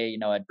 guys they,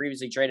 had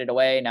previously traded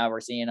away. Now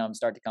we're seeing them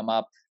start to come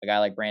up. A guy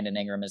like Brandon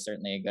Ingram is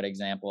certainly a good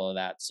example of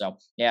that. So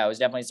yeah, it was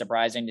definitely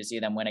surprising to see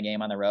them win a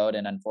game on the road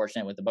and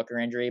unfortunate with the Booker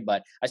injury,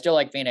 but I still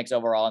like Phoenix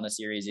overall in the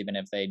series, even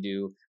if they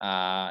do,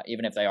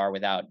 even if they are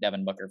without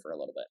Devin Booker for a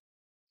little bit.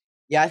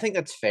 Yeah, I think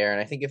that's fair, and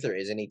I think if there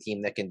is any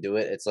team that can do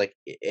it, it's like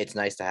it's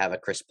nice to have a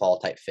Chris Paul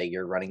type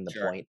figure running the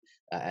Sure. point,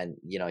 and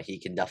he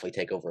can definitely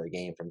take over a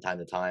game from time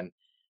to time.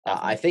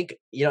 I Definitely. think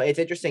it's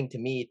interesting to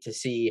me to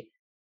see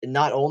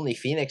not only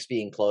Phoenix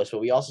being close, but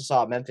we also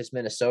saw Memphis,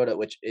 Minnesota,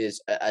 which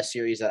is a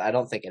series that I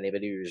don't think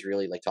anybody was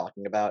really like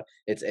talking about.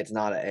 It's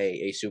not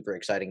a super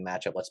exciting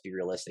matchup. Let's be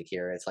realistic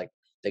here. It's like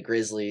the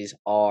Grizzlies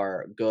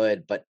are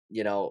good, but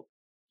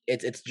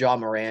it's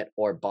John Morant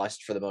or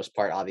bust for the most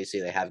part. Obviously,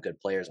 they have good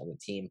players on the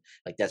team.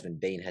 Like Desmond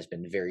Bain has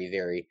been very,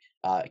 very.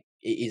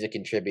 He's a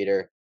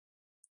contributor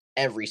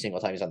every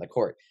single time he's on the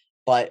court.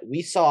 But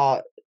we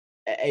saw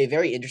a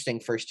very interesting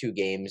first two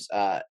games.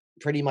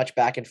 Pretty much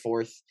back and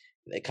forth.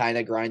 They kind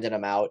of grinded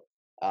them out.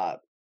 Uh,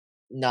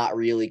 not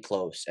really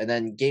close. And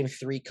then game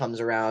three comes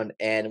around,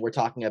 and we're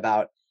talking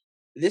about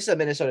this is a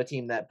Minnesota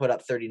team that put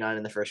up 39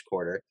 in the first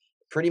quarter,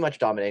 pretty much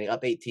dominating,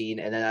 up 18,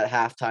 and then at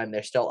halftime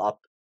they're still up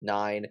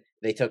 9.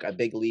 They took a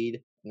big lead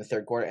in the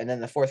third quarter, and then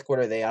the fourth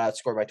quarter they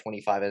outscored by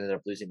 25, ended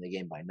up losing the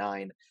game by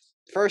 9.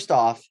 First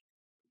off,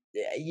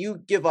 you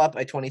give up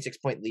a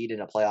 26-point lead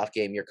in a playoff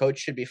game, your coach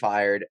should be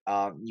fired.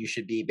 You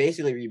should be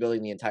basically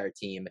rebuilding the entire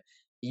team.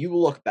 You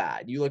look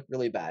bad. You look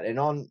really bad. And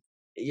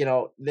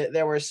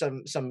there were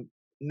some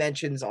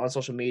mentions on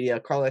social media.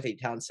 Karl-Anthony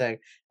Towns saying,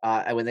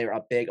 and when they were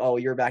up big, "Oh,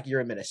 you're back.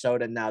 You're in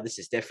Minnesota now. This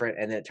is different."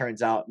 And then it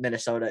turns out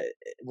Minnesota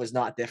was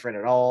not different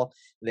at all.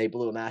 They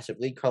blew a massive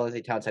lead.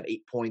 Karl-Anthony Towns had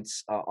 8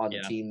 points on the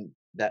Yeah. team.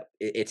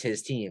 It's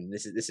his team.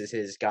 This is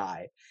his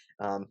guy.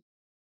 Um,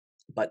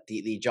 but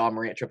the John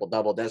Morant triple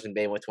double, Desmond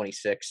Bain with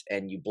 26,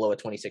 and you blow a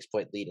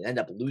 26-point lead and end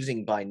up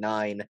losing by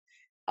 9.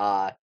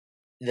 Uh,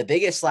 the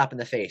biggest slap in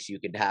the face you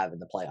could have in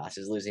the playoffs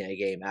is losing a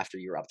game after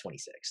you're up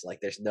 26. Like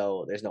there's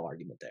no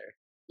argument there.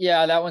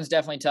 Yeah, that one's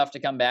definitely tough to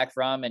come back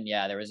from, and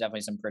yeah, there was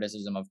definitely some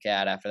criticism of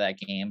Cat after that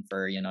game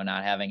for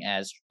not having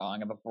as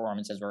strong of a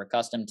performance as we're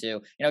accustomed to.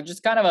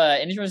 Just kind of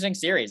an interesting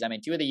series. I mean,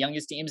 two of the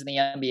youngest teams in the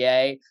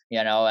NBA.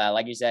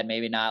 Like you said,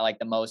 maybe not like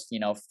the most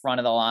front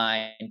of the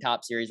line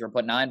top series we're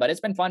putting on, but it's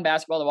been fun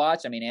basketball to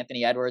watch. I mean,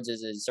 Anthony Edwards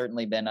has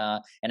certainly been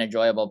an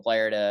enjoyable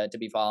player to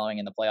be following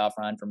in the playoff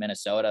run for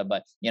Minnesota.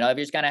 But if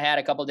you just kind of had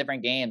a couple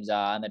different games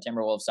on the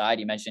Timberwolves side,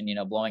 you mentioned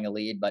blowing a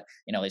lead, but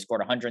they scored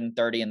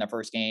 130 in the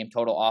first game,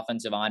 total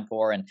offensive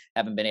encore, and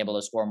haven't been able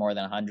to score more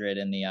than 100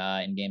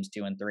 in games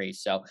 2 and 3.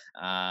 So,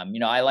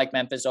 I like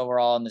Memphis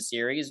overall in the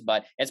series,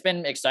 but it's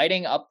been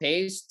exciting, up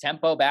pace,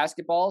 tempo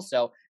basketball.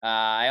 So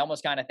I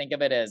almost kind of think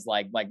of it as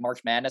like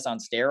March Madness on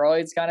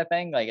steroids kind of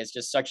thing. Like it's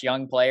just such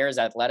young players,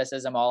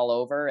 athleticism all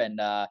over, and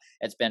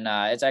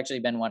it's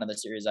actually been one of the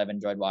series I've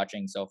enjoyed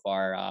watching so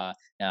far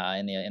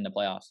in the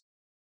playoffs.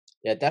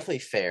 Yeah, definitely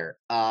fair.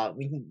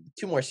 We can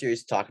two more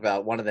series to talk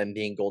about. One of them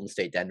being Golden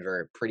State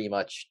Denver. Pretty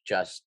much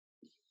just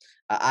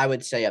I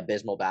would say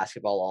abysmal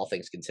basketball, all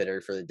things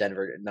considered, for the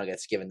Denver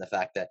Nuggets, given the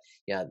fact that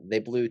they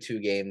blew 2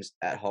 games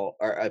at home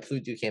or blew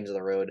 2 games on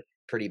the road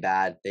pretty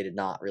bad. They did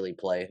not really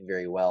play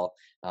very well.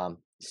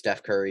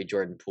 Steph Curry,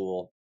 Jordan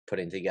Poole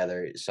putting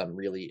together some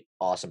really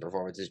awesome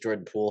performances.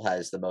 Jordan Poole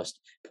has the most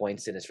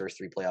points in his first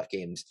 3 playoff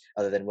games,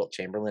 other than Wilt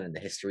Chamberlain, in the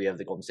history of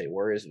the Golden State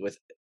Warriors. With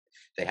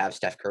they have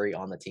Steph Curry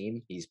on the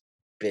team, he's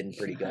been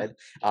pretty good.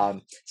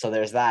 So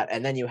there's that,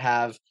 and then you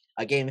have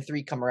a game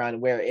 3 come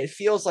around where it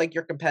feels like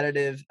you're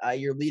competitive.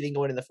 You're leading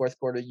going in the fourth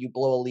quarter. You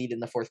blow a lead in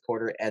the fourth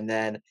quarter, and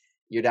then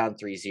you're down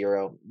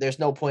 3-0. There's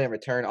no point of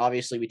return.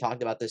 Obviously, we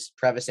talked about this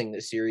prefacing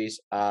this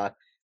series. Yeah,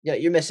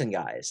 you're missing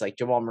guys like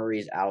Jamal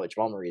Murray's out.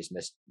 Jamal Murray's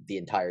missed the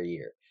entire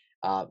year.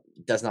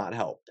 Does not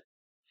help.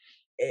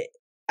 It,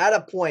 at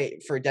a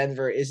point for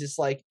Denver, is just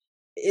like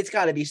it's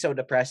got to be so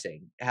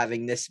depressing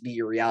having this be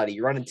your reality.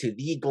 You run into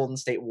the Golden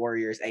State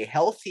Warriors, a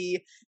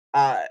healthy,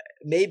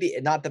 maybe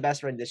not the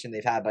best rendition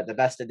they've had, but the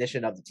best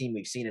edition of the team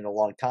we've seen in a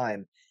long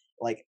time.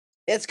 Like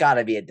it's got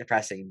to be a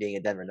depressing being a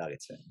Denver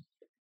Nuggets fan.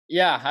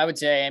 Yeah, I would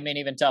say. I mean,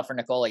 even tough for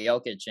Nikola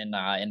Jokic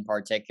in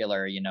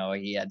particular.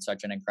 He had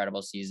such an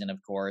incredible season, of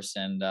course,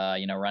 and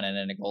running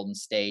into Golden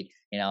State.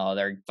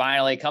 They're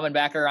finally coming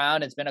back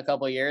around. It's been a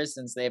couple years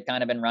since they've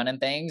kind of been running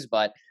things,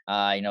 but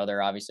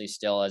they're obviously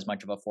still as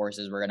much of a force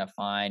as we're gonna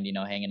find.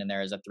 Hanging in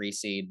there as a 3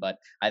 seed, but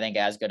I think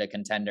as good a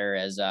contender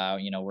as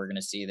we're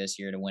gonna see this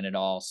year to win it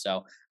all.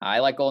 So I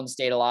like Golden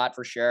State a lot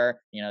for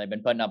sure. They've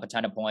been putting up a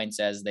ton of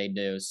points as they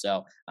do.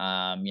 So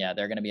yeah,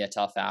 they're going to be a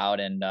tough out,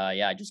 and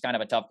yeah, just kind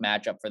of a tough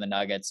matchup for the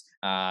Nuggets,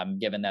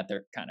 given that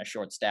they're kind of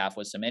short staffed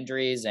with some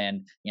injuries,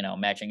 and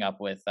matching up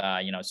with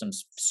some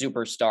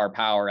superstar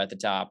power at the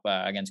top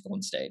against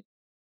Golden State.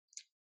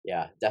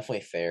 Yeah,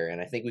 definitely fair.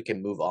 And I think we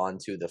can move on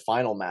to the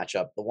final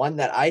matchup, the one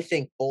that I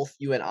think both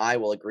you and I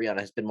will agree on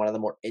has been one of the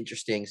more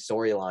interesting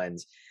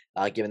storylines,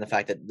 given the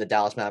fact that the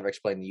Dallas Mavericks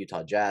playing the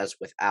Utah Jazz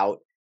without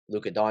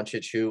Luka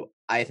Doncic, who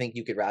I think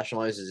you could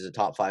rationalize as a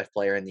top 5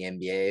 player in the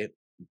NBA.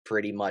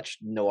 Pretty much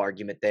no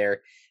argument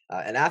there.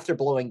 And after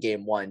blowing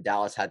game 1,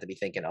 Dallas had to be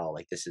thinking, "Oh,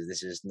 like this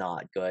is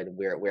not good.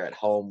 We're at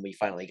home. We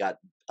finally got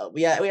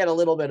we had a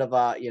little bit of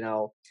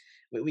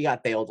we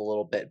got bailed a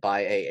little bit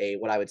by a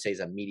what I would say is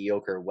a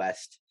mediocre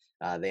West.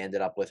 They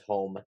ended up with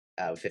home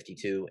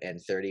 52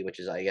 and 30, which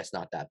is I guess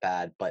not that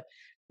bad, but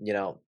you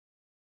know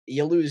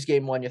you lose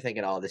game 1, you're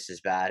thinking, "Oh, this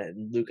is bad."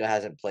 And Luca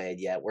hasn't played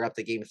yet. We're up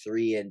to game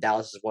 3, and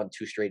Dallas has won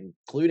 2 straight,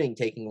 including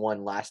taking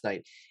one last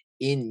night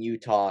in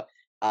Utah.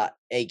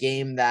 A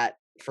game that,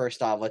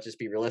 first off, let's just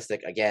be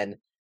realistic. Again,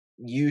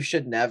 you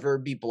should never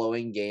be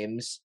blowing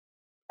games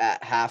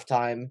at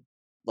halftime.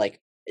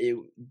 Like it,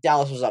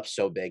 Dallas was up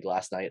so big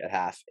last night at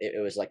half.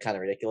 It was like kind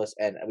of ridiculous,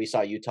 and we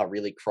saw Utah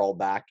really crawl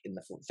back in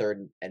the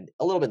third and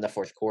a little bit in the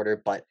fourth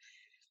quarter. But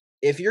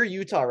if you're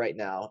Utah right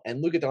now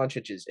and Luka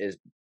Doncic is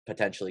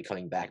potentially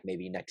coming back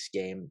maybe next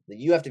game,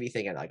 you have to be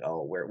thinking like,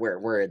 oh,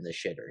 we're in the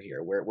shitter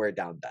here. We're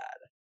down bad.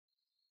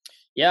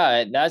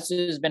 Yeah, that's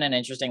just been an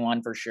interesting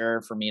one for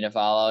sure for me to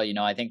follow.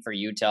 I think for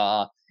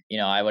Utah,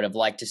 I would have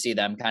liked to see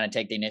them kind of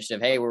take the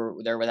initiative. Hey,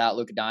 they're without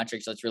Luka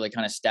Doncic. Let's really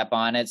kind of step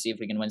on it, see if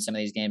we can win some of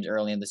these games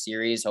early in the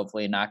series.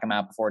 Hopefully, knock them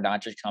out before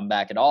Doncic come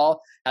back at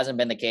all. Hasn't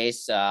been the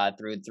case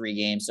through 3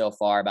 games so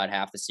far, about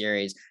half the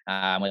series,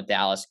 with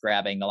Dallas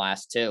grabbing the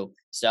last 2.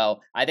 So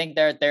I think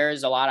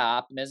there's a lot of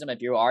optimism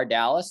if you are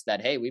Dallas that,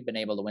 hey, we've been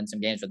able to win some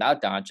games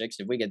without Doncic.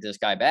 If we get this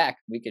guy back,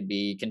 we could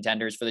be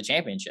contenders for the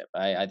championship.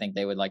 I think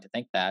they would like to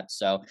think that.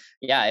 So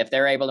yeah, if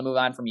they're able to move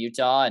on from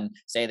Utah and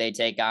say they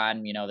take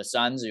on the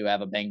Suns, who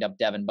have a banged up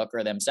Devin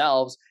Booker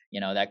themselves,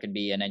 that could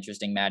be an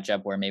interesting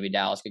matchup where maybe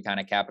Dallas could kind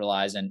of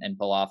capitalize and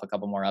pull off a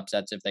couple more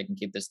upsets if they can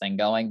keep this thing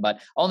going.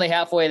 But only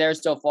halfway there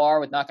so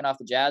far with knocking off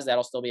the Jazz.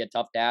 That'll still be a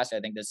tough task.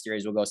 I think this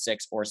series will go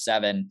 6 or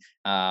 7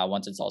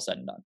 once it's all said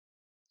and done.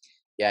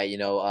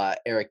 Yeah,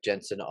 Eric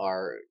Jensen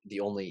are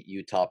the only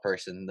Utah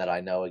person that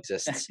I know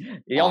exists.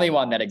 The only Um,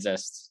 one that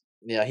exists.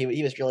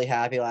 he was really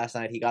happy last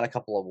night. He got a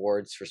couple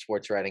awards for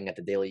sports writing at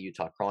the Daily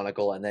Utah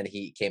Chronicle, and then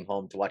he came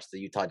home to watch the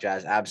Utah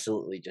Jazz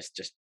absolutely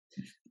just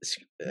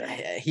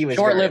He was very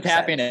Short-lived upset.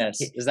 happiness.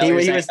 He Is that he what you're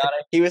he saying, was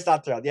Donnie? he was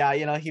not thrilled. Yeah,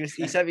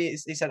 he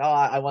said, "Oh,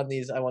 I won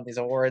these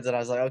awards," and I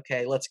was like,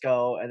 "Okay, let's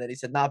go." And then he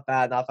said, not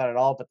bad at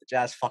all, but the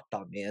Jazz fucked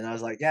on me." And I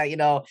was like,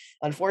 "Yeah,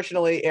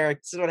 unfortunately, Eric,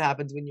 this is what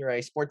happens when you're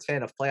a sports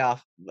fan of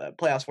playoff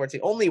sports.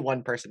 Only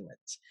one person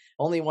wins,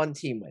 only one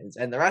team wins,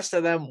 and the rest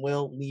of them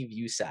will leave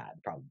you sad,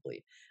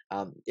 probably.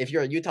 If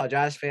you're a Utah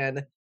Jazz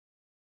fan,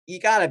 you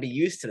gotta be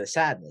used to the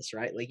sadness,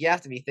 right? Like you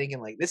have to be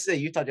thinking like this is a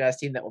Utah Jazz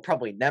team that will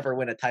probably never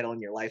win a title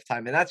in your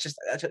lifetime, and that's just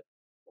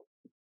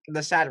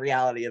the sad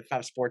reality of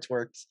how sports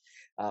works.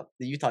 The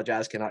Utah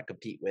Jazz cannot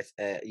compete with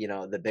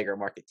the bigger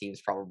market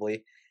teams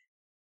probably.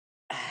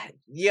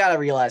 You gotta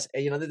realize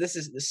that this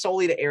is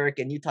solely to Eric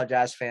and Utah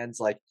Jazz fans.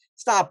 Like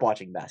stop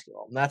watching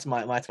basketball. And that's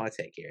my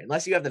take here.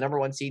 Unless you have the number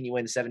one seed and you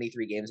win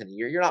 73 games in a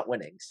year, you're not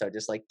winning. So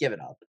just like give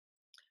it up.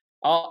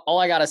 All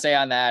I gotta say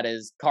on that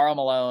is Karl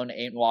Malone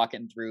ain't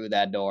walking through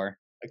that door.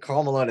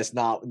 Karl Malone is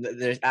not.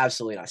 There's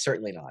absolutely not.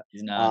 Certainly not.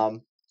 He's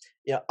not.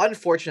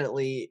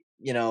 Unfortunately,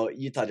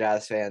 Utah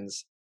Jazz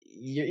fans,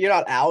 you're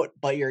not out,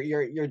 but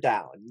you're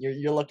down.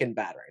 You're looking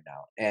bad right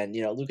now. And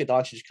Luka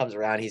Doncic comes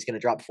around, he's gonna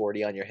drop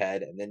 40 on your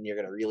head, and then you're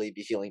gonna really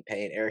be feeling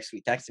pain. Eric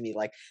Sweet texted me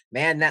like,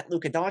 "Man, that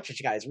Luka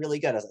Doncic guy is really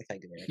good." I was like,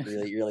 "Thank you, Eric.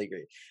 Really, really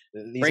great."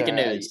 These Breaking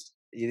are news.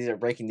 these are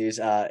breaking news.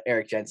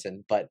 Eric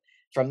Jensen. But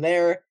from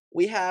there,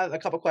 we have a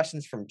couple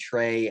questions from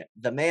Trey,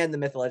 the man, the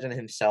myth, legend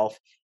himself.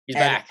 He's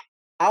And back.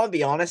 I'll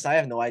be honest, I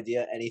have no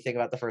idea anything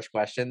about the first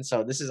question,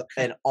 so this is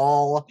an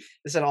all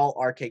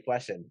RK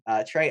question.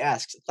 Trey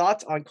asks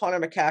thoughts on Connor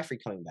McCaffrey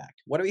coming back.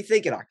 What are we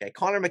thinking, RK?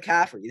 Connor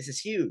McCaffrey, this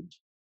is huge.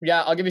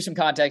 Yeah, I'll give you some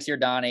context here,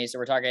 Donnie. So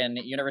we're talking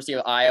University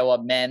of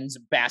Iowa men's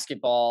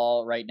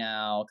basketball right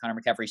now. Connor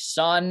McCaffrey's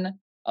son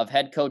of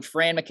head coach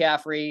Fran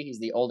McCaffrey. He's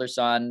the older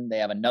son. They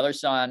have another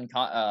son,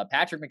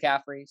 Patrick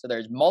McCaffrey. So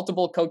there's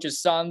multiple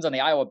coaches' sons on the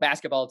Iowa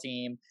basketball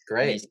team, and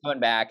Great. he's coming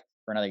back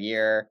for another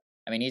year.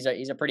 I mean, he's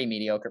a pretty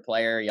mediocre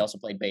player. He also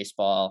played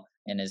baseball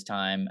in his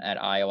time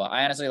at Iowa.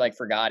 I honestly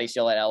forgot he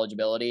still had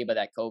eligibility, but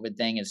that COVID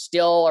thing is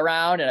still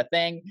around and a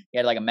thing. He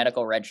had like a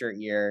medical redshirt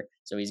year,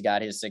 so he's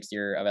got his 6th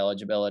year of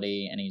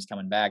eligibility, and he's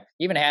coming back.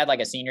 He even had like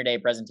a senior day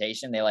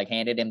presentation. They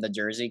handed him the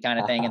jersey kind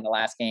of thing in the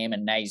last game,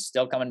 and now he's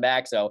still coming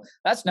back. So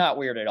that's not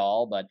weird at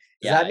all. But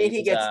Does yeah, that mean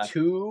he he was gets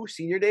 2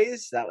 senior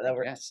days? That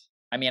works. yes.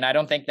 I mean, I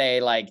don't think they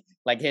like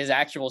his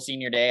actual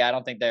senior day. I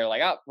don't think they're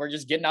like, oh, we're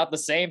just getting out the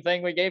same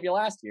thing we gave you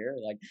last year.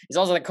 Like he's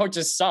also the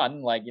coach's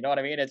son. Like, you know what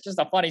I mean? It's just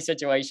a funny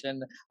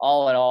situation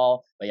all in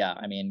all. But yeah,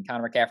 I mean,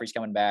 Connor McCaffrey's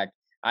coming back.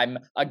 I'm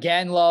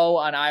again low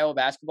on Iowa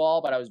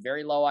basketball, but I was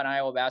very low on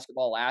Iowa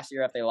basketball last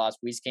year after they lost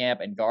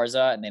Wieskamp and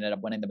Garza, and they ended up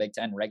winning the Big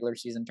Ten regular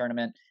season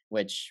tournament,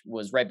 which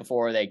was right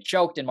before they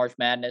choked in March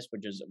Madness,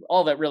 which is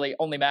all that really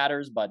only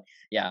matters. But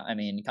yeah, I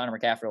mean, Connor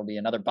McCaffrey will be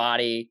another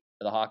body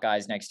for the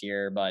Hawkeyes next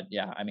year. But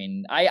yeah, I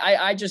mean,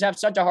 I just have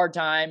such a hard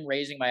time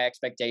raising my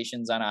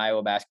expectations on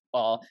Iowa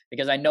basketball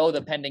because I know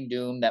the pending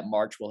doom that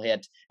March will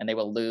hit and they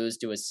will lose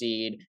to a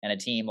seed and a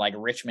team like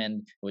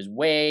Richmond, who is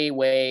way,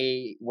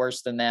 way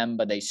worse than them,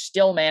 but they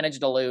still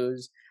managed to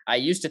lose. I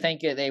used to think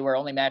they were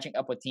only matching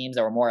up with teams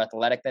that were more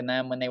athletic than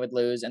them when they would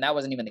lose, and that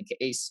wasn't even the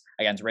case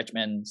against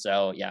Richmond.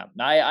 So yeah,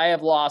 I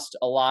have lost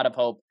a lot of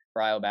hope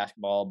for Iowa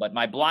basketball, but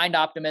my blind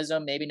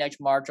optimism, maybe next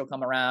March will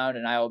come around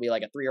and I will be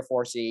like a 3 or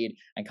 4 seed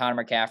and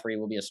Connor McCaffrey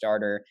will be a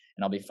starter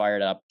and I'll be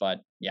fired up. But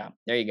yeah,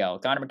 there you go.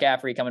 Connor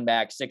McCaffrey coming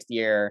back 6th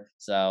year.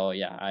 So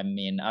yeah, I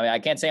mean, I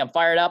can't say I'm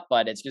fired up,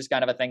 but it's just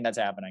kind of a thing that's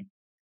happening.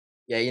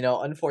 Yeah,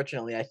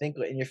 unfortunately, I think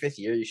in your 5th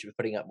year, you should be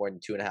putting up more than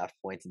 2.5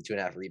 points and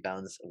 2.5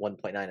 rebounds,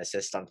 1.9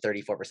 assists on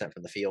 34%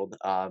 from the field.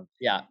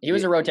 Yeah, he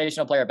was a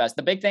rotational player at best.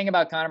 The big thing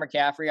about Connor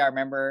McCaffrey, I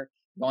remember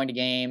going to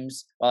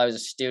games while I was a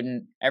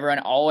student. Everyone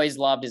always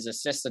loved his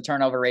assist to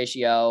turnover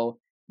ratio.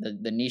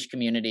 The niche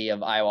community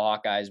of Iowa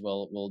Hawkeyes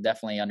will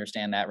definitely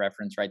understand that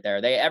reference right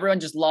there.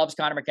 Everyone just loves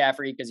Connor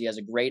McCaffrey because he has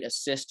a great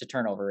assist to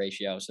turnover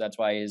ratio. So that's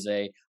why he's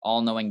a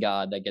all knowing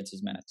god that gets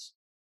his minutes.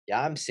 Yeah,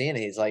 I'm seeing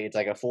it. It's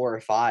like a 4 or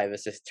 5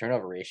 assist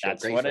turnover ratio.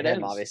 That's Great what for it him,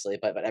 is. obviously,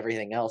 but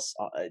everything else,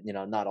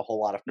 not a whole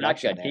lot of Not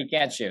production good. there. He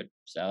can't shoot,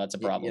 so that's a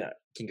You, problem.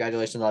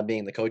 congratulations on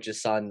being the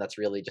coach's son. That's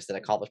really just an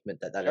accomplishment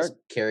that has Sure.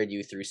 carried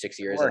you through 6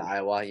 years at Work.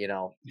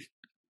 Iowa.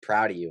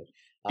 Proud of you.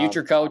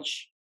 Future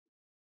coach.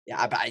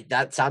 Yeah,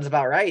 that sounds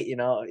about right.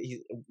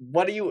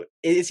 What are you?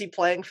 Is he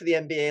playing for the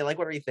NBA? Like,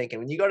 what are you thinking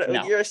when you go to?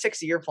 When No, you're a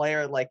 6 year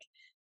player, like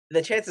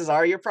the chances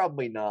are you're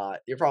probably not.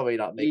 You're probably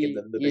not making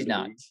the he's big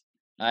not. leagues.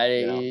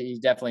 He's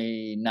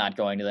definitely not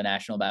going to the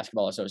National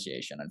Basketball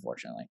Association,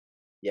 unfortunately.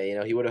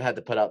 Yeah, he would have had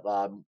to put up.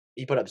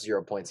 He put up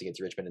 0 points against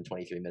Richmond in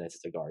 23 minutes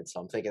as a guard, so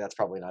I'm thinking that's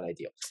probably not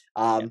ideal.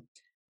 Yeah.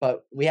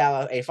 But we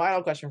have a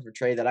final question for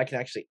Trey that I can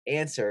actually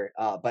answer.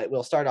 But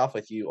we'll start off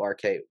with you,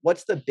 RK.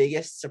 What's the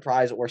biggest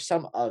surprise, or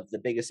some of the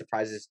biggest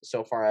surprises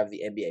so far of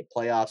the NBA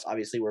playoffs?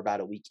 Obviously, we're about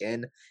a week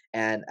in,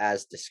 and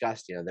as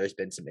discussed, there's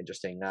been some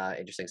interesting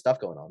stuff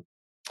going on.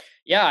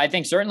 Yeah, I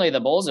think certainly the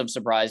Bulls have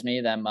surprised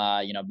me. Them,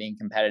 being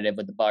competitive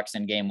with the Bucks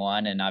in Game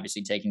 1, and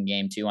obviously taking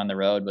Game 2 on the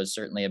road was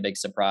certainly a big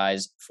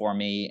surprise for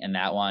me in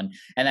that one.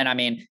 And then, I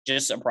mean,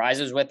 just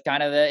surprises with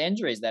kind of the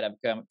injuries that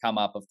have come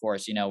up. Of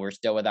course, we're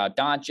still without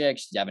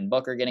Doncic. Devin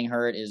Booker getting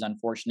hurt is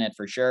unfortunate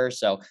for sure.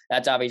 So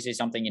that's obviously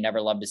something you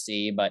never love to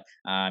see. But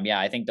yeah,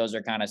 I think those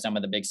are kind of some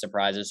of the big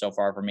surprises so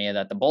far for me,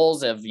 that the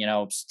Bulls have,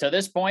 to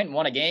this point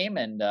won a game,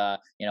 and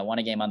won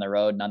a game on the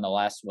road.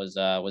 Nonetheless, was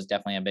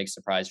definitely a big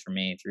surprise for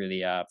me through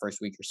the first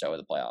week or so of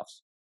the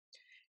playoffs.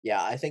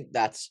 Yeah, I think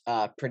that's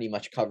pretty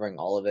much covering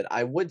all of it.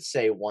 I would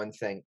say one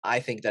thing. I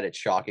think that it's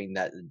shocking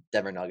that the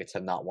Denver Nuggets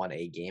have not won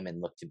a game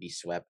and look to be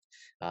swept.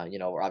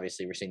 We're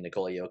seeing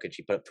Nikola Jokic.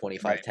 He put up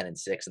 25, Right. 10, and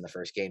 6 in the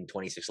first game,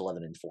 26,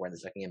 11, and 4 in the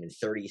second game, and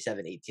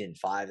 37, 18, and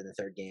 5 in the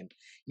third game.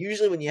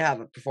 Usually when you have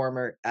a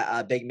performer,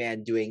 a big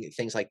man doing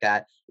things like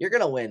that, you're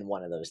going to win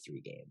one of those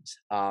 3 games.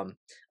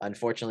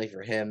 Unfortunately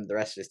for him, the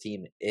rest of his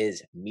team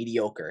is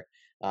mediocre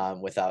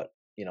without,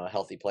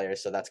 healthy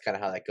players. So that's kind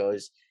of how that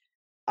goes.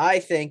 I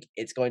think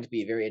it's going to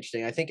be very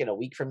interesting. I think in a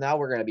week from now,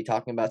 we're going to be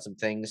talking about some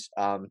things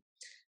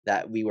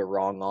that we were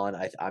wrong on.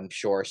 I'm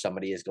sure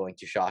somebody is going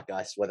to shock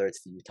us, whether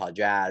it's the Utah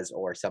Jazz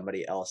or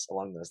somebody else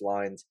along those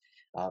lines.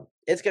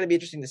 It's going to be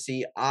interesting to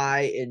see.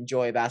 I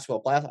enjoy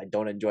basketball playoffs. I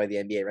don't enjoy the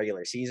NBA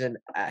regular season,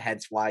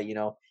 hence why,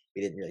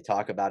 we didn't really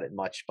talk about it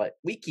much. But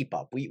we keep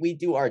up. We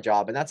do our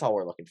job, and that's all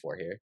we're looking for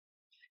here.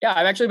 Yeah,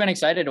 I've actually been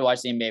excited to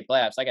watch the NBA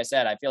playoffs. Like I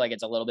said, I feel like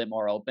it's a little bit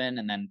more open.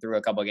 And then through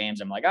a couple of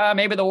games, I'm like,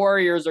 maybe the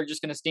Warriors are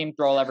just going to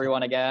steamroll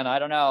everyone again. I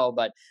don't know,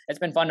 but it's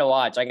been fun to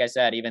watch. Like I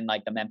said, even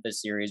like the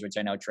Memphis series, which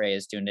I know Trey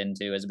is tuned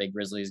into as a big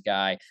Grizzlies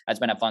guy. That's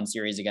been a fun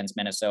series against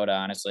Minnesota.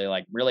 Honestly,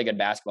 like really good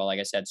basketball.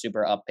 Like I said,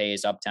 super up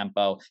pace, up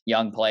tempo,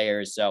 young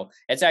players. So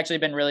it's actually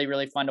been really,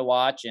 really fun to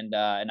watch, and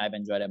I've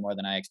enjoyed it more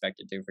than I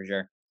expected to, for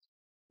sure.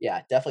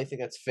 Yeah, definitely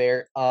think that's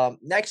fair.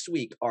 Next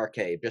week,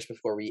 RK, just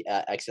before we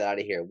exit out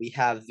of here, we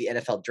have the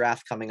NFL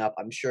draft coming up.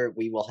 I'm sure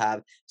we will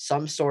have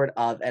some sort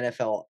of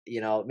NFL,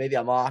 maybe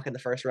a mock in the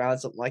first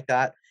round, something like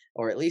that.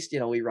 Or at least,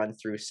 we run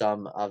through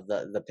some of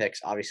the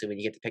picks. Obviously, when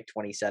you get to pick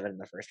 27 in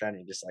the first round,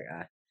 you're just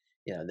like,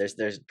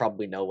 there's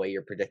probably no way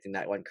you're predicting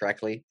that one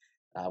correctly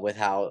with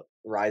how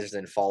risers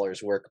and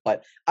fallers work.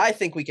 But I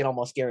think we can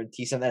almost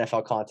guarantee some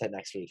NFL content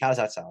next week. How does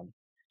that sound?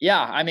 Yeah,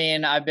 I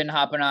mean, I've been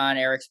hopping on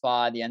Eric's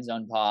pod, the End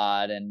Zone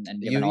pod, and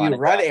giving a lot You of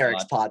run draft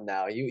Eric's thoughts. pod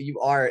now. You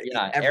are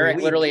Yeah, every Eric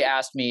week. literally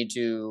asked me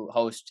to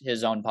host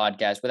his own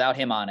podcast without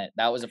him on it.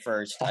 That was a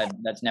first.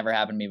 That's never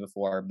happened to me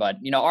before. But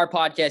our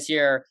podcast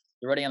here,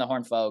 the Rooting on the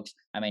Horn folks.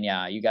 I mean,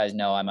 yeah, you guys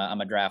know I'm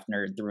a draft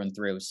nerd through and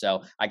through.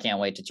 So I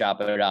can't wait to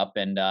chop it up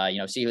and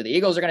see who the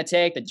Eagles are going to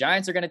take, the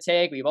Giants are going to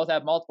take. We both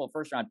have multiple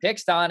first round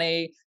picks,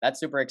 Donnie. That's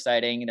super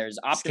exciting. There's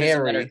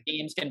optimism that our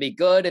teams can be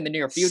good in the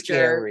near future.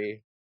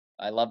 Scary.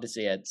 I love to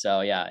see it.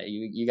 So yeah,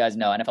 you guys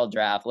know NFL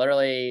draft.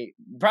 Literally,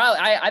 probably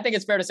I think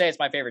it's fair to say it's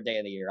my favorite day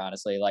of the year.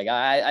 Honestly, like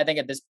I think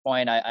at this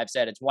point I've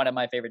said it's one of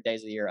my favorite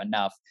days of the year.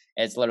 Enough.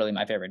 It's literally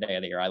my favorite day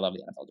of the year. I love the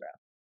NFL draft.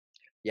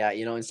 Yeah,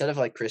 instead of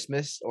like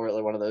Christmas or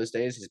like one of those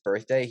days, his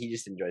birthday, he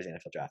just enjoys the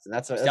NFL draft, and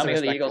that's Tell me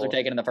who the Eagles are respectable.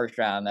 taking in the first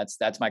round.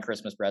 That's my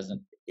Christmas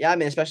present. Yeah, I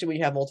mean, especially when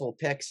you have multiple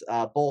picks.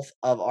 Both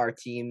of our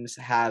teams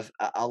have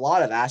a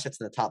lot of assets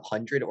in the top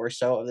 100 or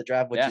so of the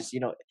draft, which Yeah. is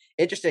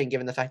interesting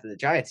given the fact that the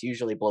Giants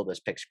usually blow those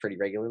picks pretty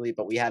regularly.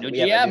 But we have New a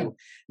GM.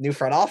 new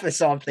front office,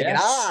 so I'm thinking,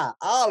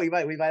 Yes. we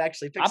might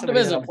actually pick somebody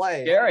Optimism. that'll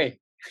play. Scary.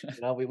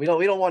 We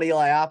don't want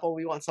Eli Apple.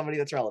 We want somebody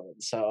that's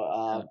relevant.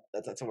 So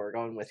Yeah. that's what we're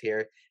going with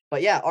here.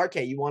 But yeah,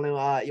 RK, you want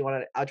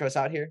to outro us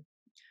out here?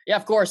 Yeah,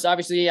 of course.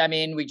 Obviously, I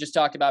mean, we just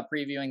talked about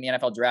previewing the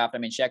NFL draft. I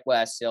mean, Sheck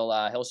West,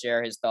 he'll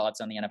share his thoughts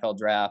on the NFL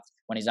draft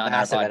when he's on our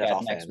Massive podcast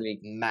NFL next fan. week.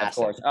 Massive. Of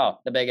course. Oh,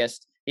 the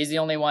biggest. He's the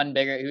only one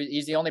bigger.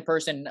 He's the only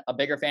person a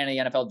bigger fan of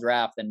the NFL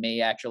draft than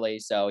me, actually.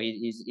 So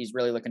he's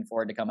really looking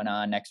forward to coming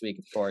on next week,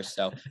 of course.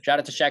 So shout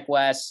out to Sheck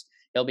West.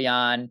 He'll be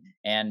on,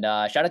 and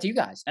shout out to you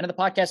guys. End of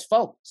the podcast,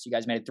 folks. You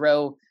guys made it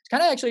through. It's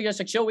kind of actually just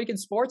a chill week in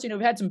sports.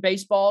 We've had some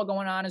baseball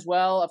going on as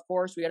well. Of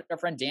course, we had our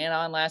friend Dan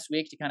on last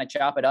week to kind of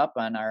chop it up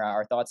on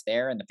our thoughts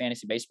there in the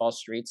fantasy baseball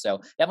street. So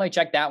definitely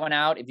check that one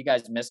out if you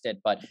guys missed it.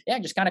 But yeah,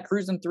 just kind of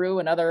cruising through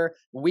another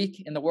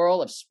week in the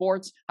world of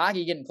sports.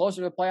 Hockey getting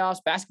closer to the playoffs.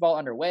 Basketball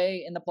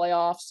underway in the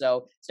playoffs.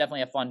 So it's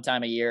definitely a fun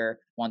time of year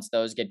once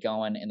those get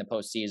going in the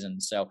postseason.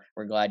 So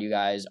we're glad you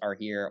guys are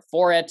here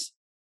for it.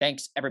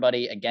 Thanks,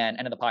 everybody. Again,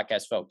 end of the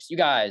podcast, folks. You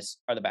guys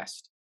are the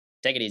best.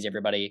 Take it easy,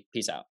 everybody.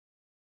 Peace out.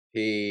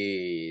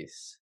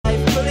 Peace.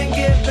 Life couldn't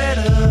get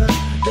better.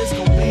 This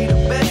gon' be